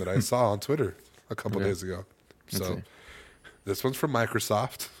of mine that I saw on Twitter a couple days ago. So this one's from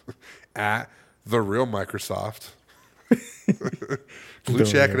Microsoft at the real Microsoft. Blue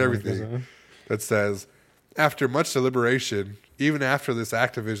check and everything. That says, after much deliberation, even after this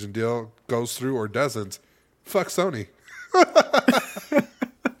Activision deal goes through or doesn't, fuck Sony.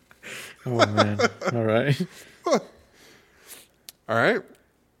 Oh, man. All right. All right.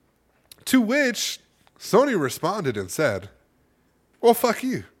 To which Sony responded and said, well, fuck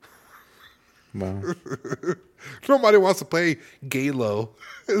you. Wow. Nobody wants to play Halo.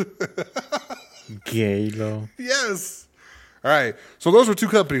 Halo. Yes. All right. So those were two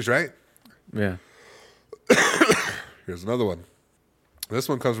companies, right? Yeah. Here's another one. This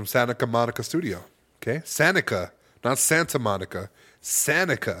one comes from Santa Monica Studio. Okay, Sanica, not Santa Monica,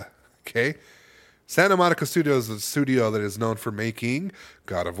 Sanica. Okay, Santa Monica Studio is a studio that is known for making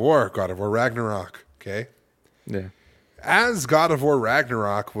God of War Ragnarok. Okay, Yeah. as God of War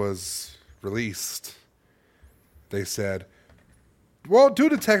Ragnarok was released, they said, well, due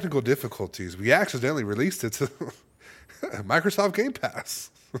to technical difficulties, we accidentally released it to Microsoft Game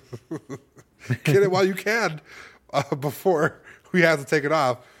Pass. Get it while you can before we have to take it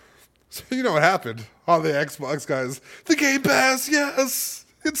off. So you know what happened? All the Xbox guys, the Game Pass, yes,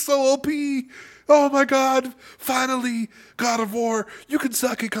 it's so OP. Oh my God, finally, God of War. You can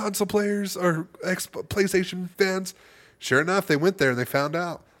suck it, console players or PlayStation fans. Sure enough, they went there and they found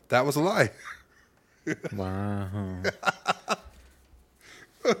out that was a lie. Wow.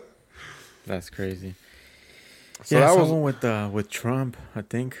 That's crazy. So yeah, that I saw was one with Trump, I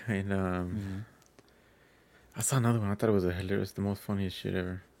think, and I saw another one. I thought it was hilarious, the most funniest shit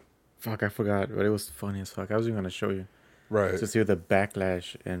ever. Fuck, I forgot, but it was funny as fuck. I was even gonna show you right. to see the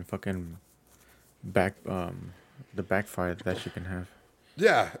backlash and fucking the backfire that shit can have.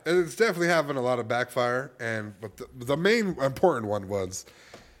 Yeah, it's definitely having a lot of backfire, but the main important one was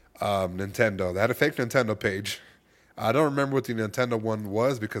Nintendo. They had a fake Nintendo page. I don't remember what the Nintendo one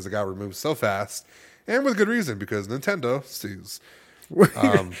was because it got removed so fast, and with good reason because Nintendo sues. With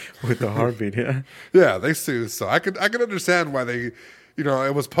the heartbeat, yeah. Yeah, they sue. So I could understand why they,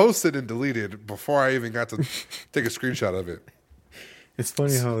 it was posted and deleted before I even got to take a screenshot of it. It's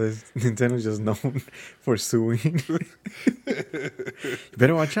funny how this Nintendo's just known for suing. You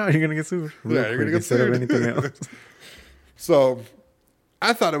better watch out, you're gonna get sued. Yeah, you're gonna get instead sued. of anything else. So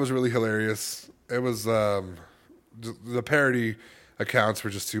I thought it was really hilarious. It was the parody accounts were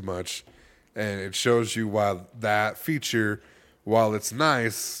just too much, and it shows you why that feature, while it's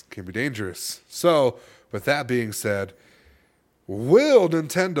nice, can be dangerous. So with that being said, will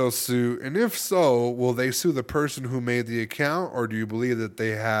Nintendo sue? And if so, will they sue the person who made the account, or do you believe that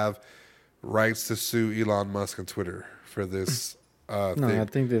they have rights to sue Elon Musk and Twitter for this No, thing? I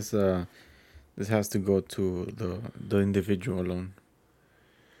think this has to go to the individual alone.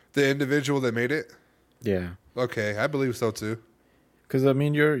 The individual that made it? Yeah, Okay, I believe so too. because I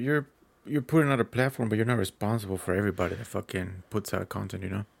mean you're putting out a platform, but you're not responsible for everybody that fucking puts out content.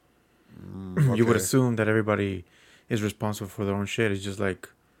 You would Okay. assume that everybody is responsible for their own shit. It's just like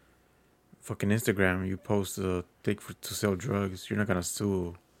fucking Instagram. You post a thing to sell drugs. You're not gonna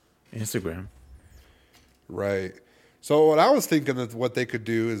sue Instagram. Right. So what I was thinking that what they could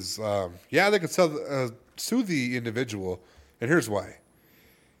do is, they could sue the individual, and here's why.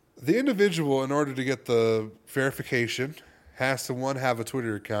 The individual, in order to get the verification, has to have a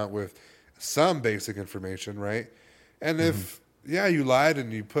Twitter account with some basic information, right? And if you lied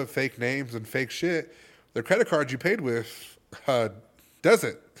and you put fake names and fake shit, the credit card you paid with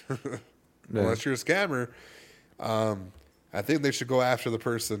doesn't, unless you're a scammer. I think they should go after the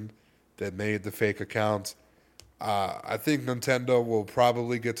person that made the fake account. I think Nintendo will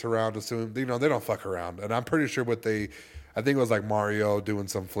probably get around to suing. They don't fuck around, and I'm pretty sure I think it was like Mario doing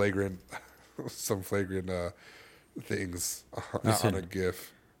some flagrant things on a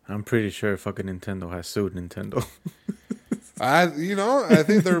GIF. I'm pretty sure fucking Nintendo has sued Nintendo. I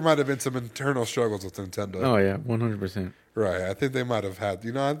think there might have been some internal struggles with Nintendo. Oh yeah, 100%. Right. I think they might have had,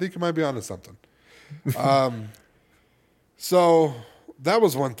 I think you might be onto something. So that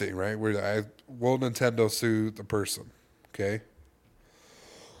was one thing, right? Will Nintendo sue the person? Okay.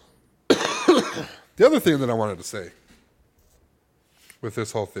 The other thing that I wanted to say with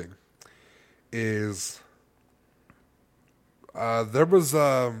this whole thing is there was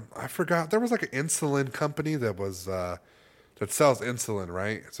I forgot, there was like an insulin company that was that sells insulin,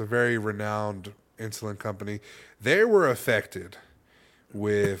 right? It's a very renowned insulin company. They were affected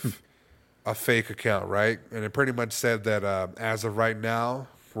with a fake account, right? And it pretty much said that as of right now,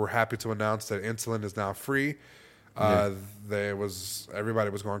 we're happy to announce that insulin is now free. Everybody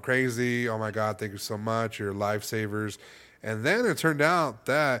was going crazy. Oh my God, thank you so much. You're lifesavers. And then it turned out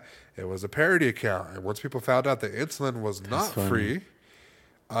that it was a parody account. And once people found out that insulin was not free,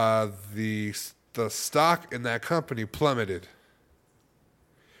 the stock in that company plummeted.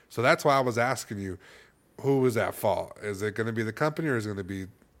 So that's why I was asking you, who is at fault? Is it going to be the company or is it going to be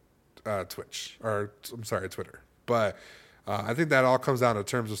Twitter? But I think that all comes down to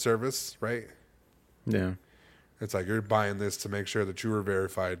terms of service, right? Yeah. It's like you're buying this to make sure that you were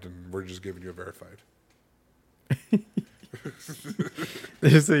verified, and we're just giving you a verified.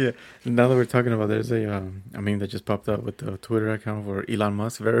 Now that we're talking about, there's a meme that just popped up with the Twitter account for Elon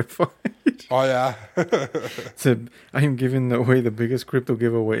Musk verified. Oh yeah. Said, I am giving away the biggest crypto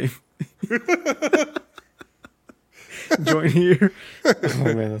giveaway. Join here. Oh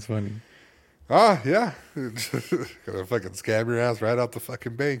man, that's funny. Ah, yeah. Gonna fucking scam your ass right out the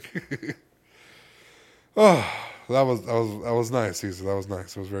fucking bank. Oh, that was nice, Caesar. That was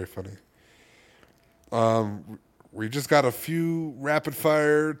nice. It was very funny. We just got a few rapid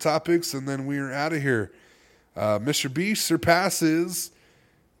fire topics, and then we're out of here. Mr. Beast surpasses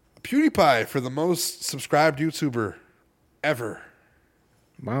PewDiePie for the most subscribed YouTuber ever.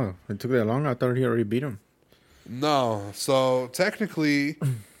 Wow, it took that long. I thought he already beat him. No, so technically,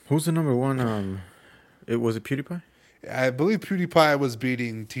 Who's the number one? It was it PewDiePie? I believe PewDiePie was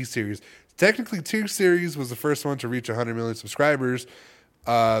beating T-Series. Technically, T-Series was the first one to reach 100 million subscribers.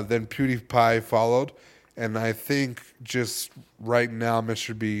 Then PewDiePie followed. And I think just right now,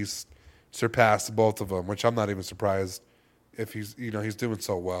 Mr. Beast surpassed both of them, which I'm not even surprised if he's doing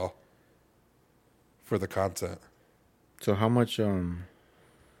so well for the content. So how much? When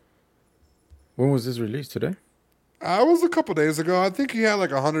was this released today? It was a couple days ago. I think he had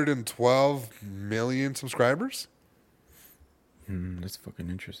like 112 million subscribers. That's fucking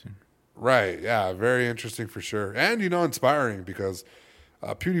interesting. Right. Yeah. Very interesting for sure. And, inspiring because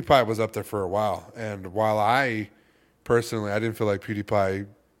PewDiePie was up there for a while. And while I didn't feel like PewDiePie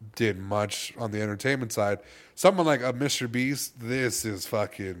did much on the entertainment side, someone like a Mr. Beast, this is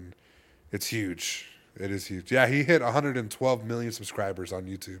fucking, it's huge. It is huge. Yeah. He hit 112 million subscribers on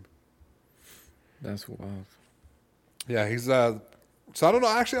YouTube. That's wild. Yeah. He's, so I don't know.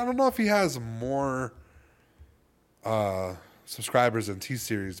 Actually, I don't know if he has more subscribers than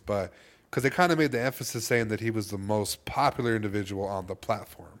T-Series, but because they kind of made the emphasis saying that he was the most popular individual on the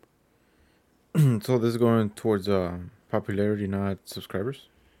platform. So this is going towards popularity, not subscribers?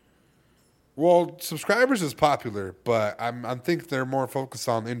 Well, subscribers is popular, but I think they're more focused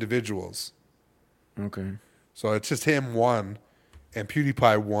on individuals. Okay. So it's just him one, and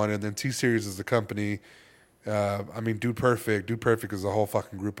PewDiePie one, and then T-Series is the company. Dude Perfect. Dude Perfect is a whole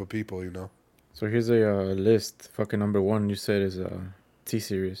fucking group of people, So here's a list. Fucking number one you said is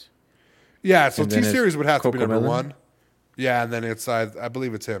T-Series. Yeah, so And then T-Series it's would have to be number Cocomelon? one. Yeah, and then it's, I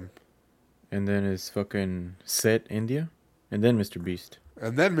believe it's him. And then it's fucking Set India. And then Mr. Beast.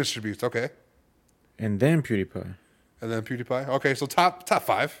 And then Mr. Beast, okay. And then PewDiePie. And then PewDiePie. Okay, so top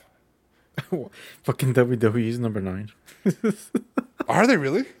five. Fucking WWE's number 9. Are they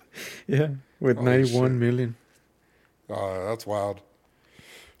really? Yeah. With Holy 91 shit. million. Oh, that's wild.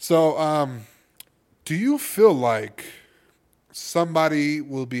 So, do you feel like somebody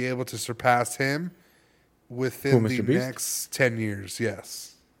will be able to surpass him within Who, the Mr. Beast? next 10 years?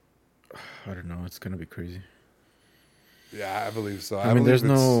 Yes. I don't know. It's going to be crazy. Yeah, I believe so. I mean, there's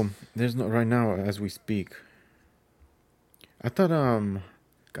no right now as we speak. I thought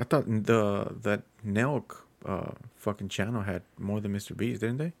that Nelk fucking channel had more than Mr. Beast,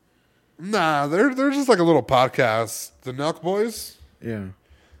 didn't they? Nah, they're just like a little podcast. The Nelk Boys? Yeah.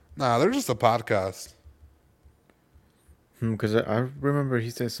 Nah, they're just a podcast. Because I remember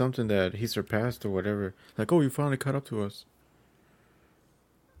he said something that he surpassed or whatever. Like, oh, you finally caught up to us.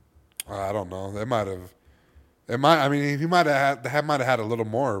 I don't know. They might have. He might have had a little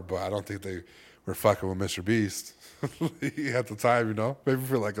more, but I don't think they were fucking with Mr. Beast at the time. Maybe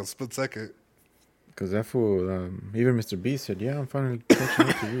for like a split second. Because that fool, even Mr. Beast said, "Yeah, I'm finally catching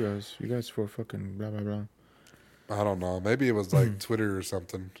up to you guys. You guys for fucking blah blah blah." I don't know. Maybe it was like Twitter or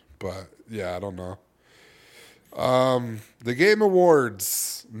something, but yeah, I don't know. The Game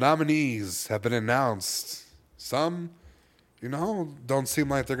Awards nominees have been announced. Some, don't seem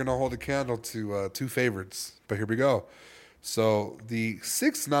like they're going to hold a candle to two favorites, but here we go. So the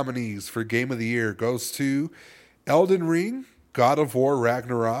 6 nominees for Game of the Year goes to Elden Ring, God of War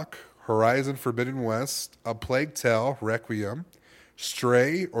Ragnarok, Horizon Forbidden West, A Plague Tale Requiem,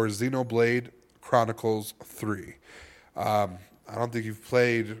 Stray, or Xenoblade Chronicles 3. I don't think you've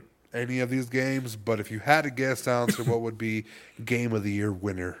played any of these games, but if you had to guess, answer, what would be Game of the Year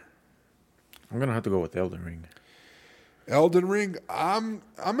winner? I'm gonna have to go with Elden Ring. Elden Ring, I'm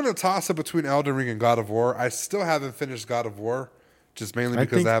gonna toss it between Elden Ring and God of War. I still haven't finished God of War, just mainly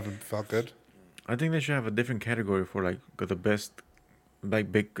because I haven't felt good. I think they should have a different category for like the best,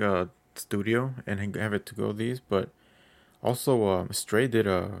 like big studio, and have it to go these. But also, Stray did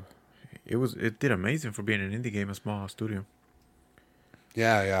it did amazing for being an indie game, a small studio.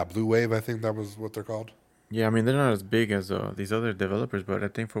 Yeah, Blue Wave, I think that was what they're called. Yeah, I mean they're not as big as these other developers, but I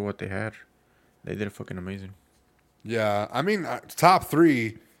think for what they had, they did it fucking amazing. Yeah, I mean top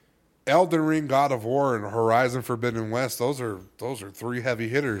 3, Elden Ring, God of War, and Horizon Forbidden West. Those are 3 heavy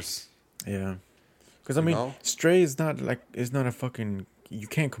hitters. Yeah, because I mean, Stray is not a fucking. You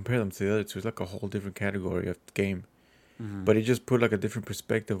can't compare them to the other two. It's like a whole different category of game, but it just put like a different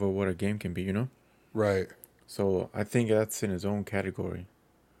perspective of what a game can be. Right. So I think that's in its own category.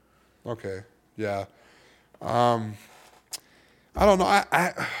 Okay, yeah. I don't know.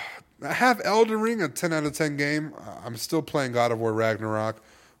 I have Elden Ring, a 10 out of 10 game. I'm still playing God of War Ragnarok.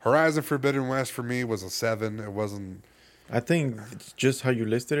 Horizon Forbidden West for me was a 7. It wasn't I think it's just how you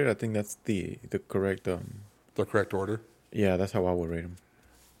listed it. I think that's the correct. the correct order. Yeah, that's how I would rate them.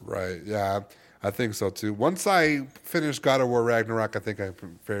 Right. Yeah, I think so too. Once I finish God of War Ragnarok, I think I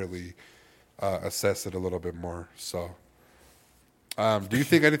can fairly assess it a little bit more. So, do you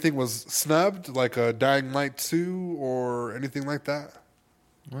think anything was snubbed, like a Dying Light 2 or anything like that?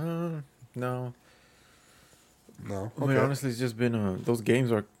 No. No. I mean, honestly, it's just been those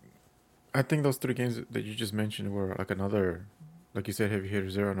games are. I think those 3 games that you just mentioned were like another, like you said, Heavy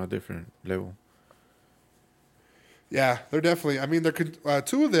Hitters. They're on a different level. Yeah, they're definitely. I mean,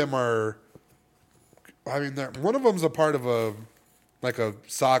 2 of them are. I mean, one of them's a part of a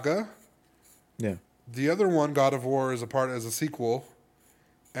saga. Yeah. The other one, God of War, is as a sequel,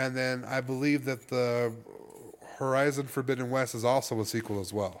 and then I believe that the Horizon Forbidden West is also a sequel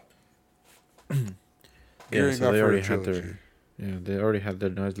as well. Yeah, so they for a already had trilogy. they already had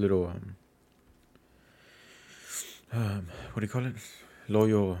their nice little what do you call it?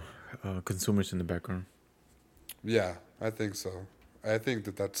 Loyal consumers in the background. Yeah, I think so. I think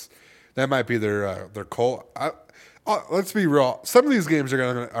that might be their cult. Let's be real. Some of these games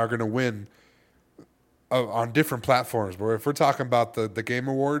are gonna win on different platforms. But if we're talking about the Game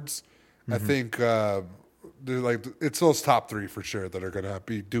Awards, I think they're like it's those top 3 for sure that are gonna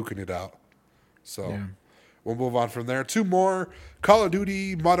be duking it out. So. Yeah. We'll move on from there. 2 more. Call of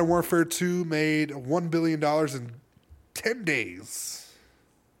Duty Modern Warfare 2 made $1 billion in 10 days.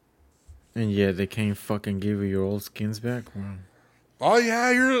 And yeah, they can't fucking give you your old skins back. Wow. Oh, yeah,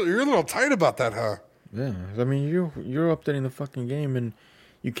 you're a little tight about that, huh? Yeah, I mean you're updating the fucking game and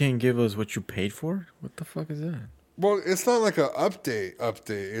you can't give us what you paid for. What the fuck is that? Well, it's not like an update.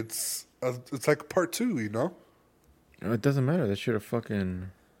 It's like part 2, you know? It doesn't matter. They should have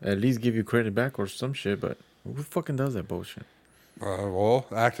fucking at least give you credit back or some shit. But who fucking does that bullshit? Well,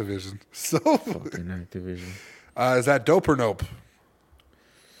 Activision. So, Fucking Activision. is that dope or nope?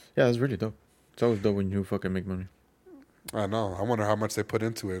 Yeah, it's really dope. It's always dope when you fucking make money. I know. I wonder how much they put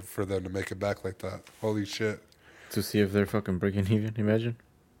into it for them to make it back like that. Holy shit. To see if they're fucking breaking even. Imagine.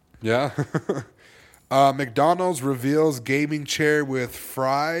 Yeah. McDonald's reveals gaming chair with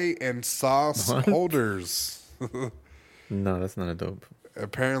fry and sauce What? holders. No, that's not a dope.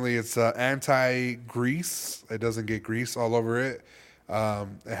 Apparently, it's anti-grease. It doesn't get grease all over it.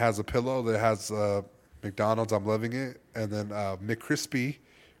 It has a pillow that has McDonald's. I'm loving it. And then McCrispy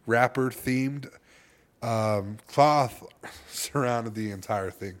wrapper-themed cloth surrounded the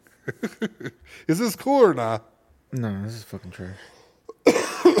entire thing. Is this cool or not? No, this is fucking trash.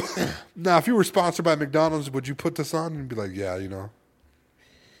 Now, if you were sponsored by McDonald's, would you put this on and be like, yeah, you know?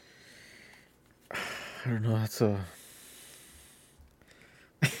 I don't know. That's a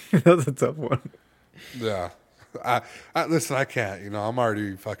that's a tough one. Yeah. I listen, I can't. You know, I'm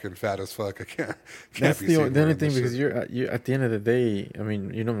already fucking fat as fuck. I can't That's be the seen only wearing thing this because shit. you're at the end of the day. I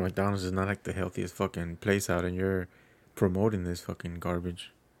mean, you know, McDonald's is not like the healthiest fucking place out, and you're promoting this fucking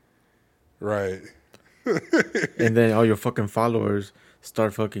garbage. Right. And then all your fucking followers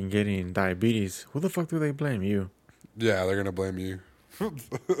start fucking getting diabetes. Who the fuck do they blame? You. Yeah, they're gonna blame you.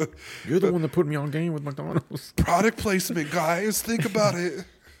 You're the one that put me on game with McDonald's. Product placement, guys. Think about it.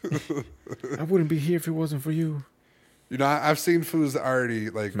 I wouldn't be here if it wasn't for you. You know, I've seen foods that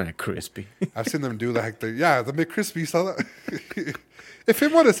already like Man, crispy. I've seen them do like the McCrispy salad. If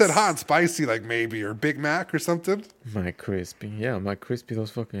it would have said hot and spicy, like maybe or Big Mac or something. My crispy. Yeah, my crispy.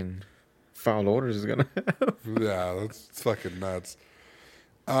 Those fucking foul orders is gonna have. Yeah, that's fucking nuts.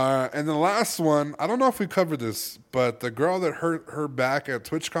 And the last one, I don't know if we covered this, but the girl that hurt her back at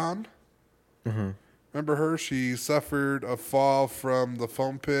TwitchCon, remember her? She suffered a fall from the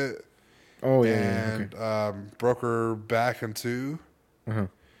foam pit Oh yeah. and Okay. broke her back in 2. Uh-huh.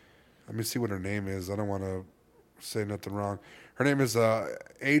 Let me see what her name is. I don't want to say nothing wrong. Her name is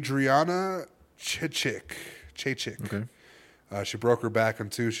Adriana Chechik. Okay. She broke her back in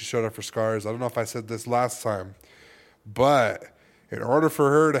 2. She showed up for scars. I don't know if I said this last time, but in order for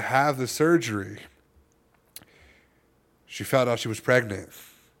her to have the surgery, she found out she was pregnant.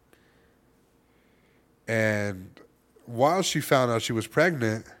 And while she found out she was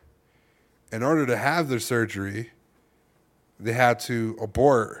pregnant, in order to have the surgery, they had to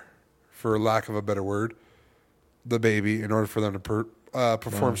abort, for lack of a better word, the baby in order for them to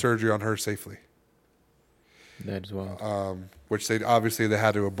perform surgery on her safely. That as well. Which they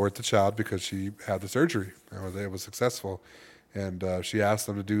had to abort the child because she had the surgery. It was successful. And she asked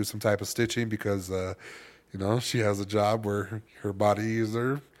them to do some type of stitching because You know, she has a job where her body is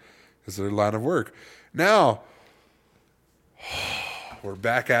her line of work. Now, we're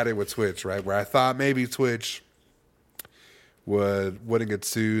back at it with Twitch, right? Where I thought maybe Twitch wouldn't get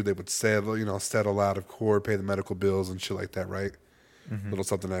sued. They would settle out of court, pay the medical bills and shit like that, right? Little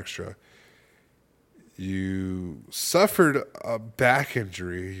something extra. You suffered a back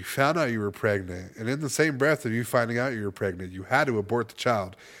injury. You found out you were pregnant. And in the same breath of you finding out you were pregnant, you had to abort the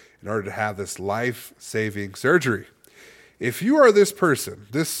child in order to have this life-saving surgery. If you are this person,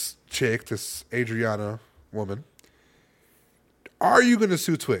 this chick, this Adriana woman, are you going to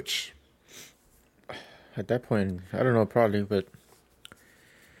sue Twitch? At that point, I don't know, probably, but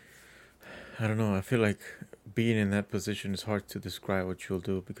I don't know. I feel like being in that position is hard to describe what you'll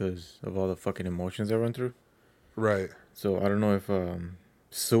do because of all the fucking emotions I run through. Right. So I don't know if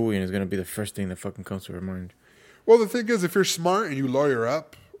suing is going to be the first thing that fucking comes to her mind. Well, the thing is, if you're smart and you lawyer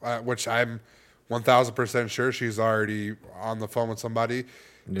up, which I'm 1,000% sure she's already on the phone with somebody,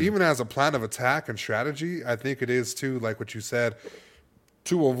 even as a plan of attack and strategy, I think it is too, like what you said,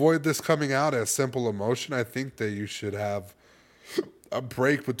 to avoid this coming out as simple emotion. I think that you should have a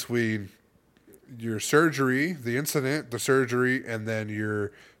break between your surgery, the incident, the surgery, and then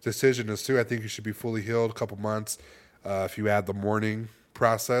your decision to sue. I think you should be fully healed a couple months if you add the mourning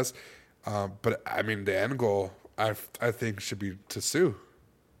process. But I mean, the end goal, I think, should be to sue.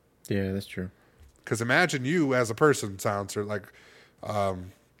 Yeah, that's true. Because imagine you as a person, Silencer, like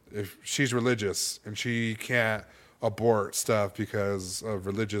if she's religious and she can't abort stuff because of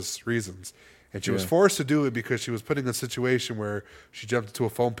religious reasons. And she was forced to do it because she was put in a situation where she jumped into a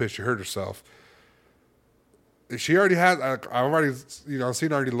foam pit, she hurt herself. She already had, I've already,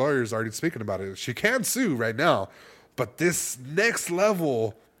 seen already lawyers already speaking about it. She can sue right now, but this next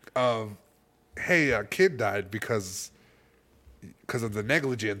level of, hey, a kid died because of the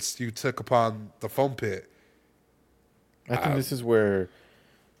negligence you took upon the foam pit. I think this is where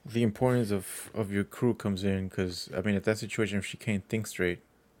the importance of your crew comes in, because, I mean, at that situation, if she can't think straight,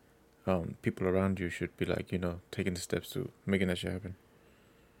 people around you should be like, taking the steps to making that shit happen.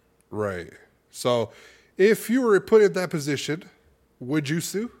 Right. So, if you were put in that position, would you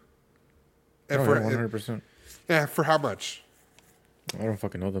sue? And 100%. Yeah, for how much? I don't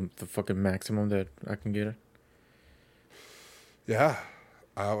fucking know the fucking maximum that I can get it. Yeah,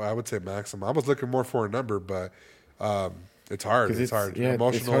 I would say maximum. I was looking more for a number, but it's hard. It's hard. Yeah,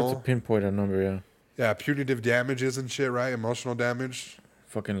 Emotional. it's hard to pinpoint a number, yeah. Yeah, punitive damages and shit, right? Emotional damage.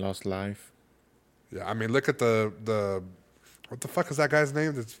 Fucking lost life. Yeah, I mean, look at the what the fuck is that guy's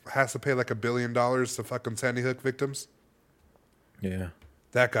name that has to pay like $1 billion to fucking Sandy Hook victims? Yeah.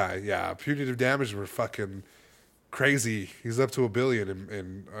 That guy, yeah. Punitive damage were fucking crazy. He's up to $1 billion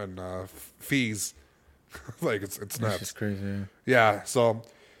in fees. Like it's nuts. That's just crazy. Yeah. So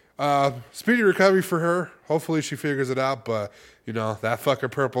speedy recovery for her. Hopefully she figures it out. But that fucking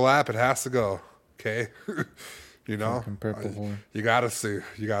purple app, it has to go. Okay. Fucking purple boy. You gotta sue.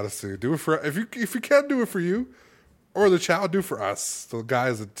 You gotta sue. Do it for if you can't do it for you or the child, do for us. The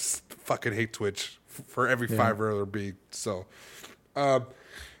guys that just fucking hate Twitch for every fiver or being. So that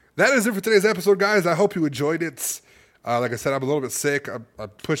is it for today's episode, guys. I hope you enjoyed it. Like I said, I'm a little bit sick. I'm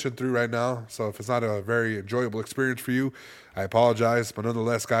pushing through right now. So if it's not a very enjoyable experience for you, I apologize. But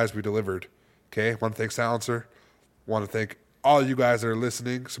nonetheless, guys, we delivered. Okay? Want to thank Silencer. Want to thank all you guys that are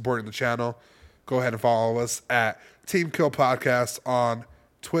listening, supporting the channel. Go ahead and follow us at Team Kill Podcast on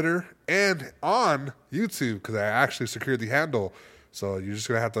Twitter and on YouTube, because I actually secured the handle. So you're just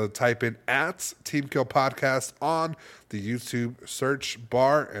going to have to type in at Team Kill Podcast on the YouTube search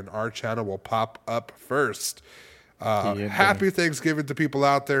bar, and our channel will pop up first. Happy Thanksgiving to people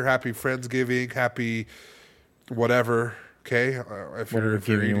out there. Happy Friendsgiving. Happy whatever. Okay? Whatever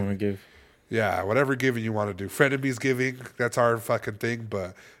giving you want to give. Yeah, whatever giving you want to do. Frenemies giving. That's our fucking thing.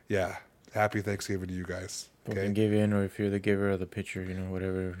 But yeah, happy Thanksgiving to you guys. Okay? Fucking give in, or if you're the giver of the pitcher,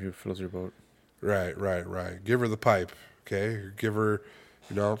 whatever floats your boat. Right. Give her the pipe. Okay? Give her,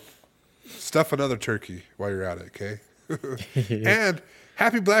 stuff another turkey while you're at it. Okay? And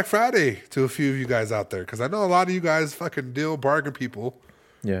happy Black Friday to a few of you guys out there, because I know a lot of you guys fucking deal bargain people.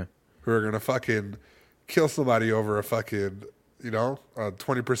 Yeah. Who are going to fucking kill somebody over a fucking, a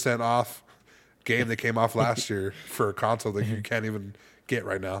 20% off game that came off last year for a console that you can't even get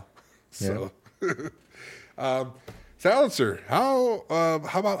right now. So, Silencer, how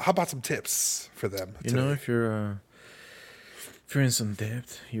about some tips for them? Today? If you're in some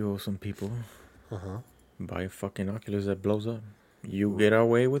debt, you owe some people. Buy a fucking Oculus that blows up. You get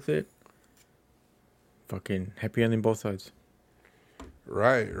away with it. Fucking happy ending both sides.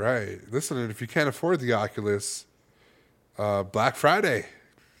 Right. Listen, if you can't afford the Oculus, Black Friday,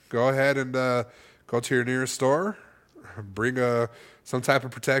 go ahead and go go to your nearest store, bring some type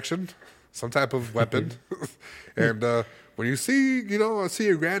of protection, some type of weapon, and when you see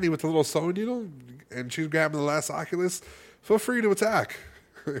your granny with a little sewing needle and she's grabbing the last Oculus, feel free to attack.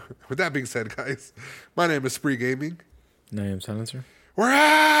 With that being said, guys, my name is Spree Gaming. I am Silencer. We're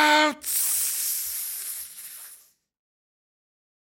out!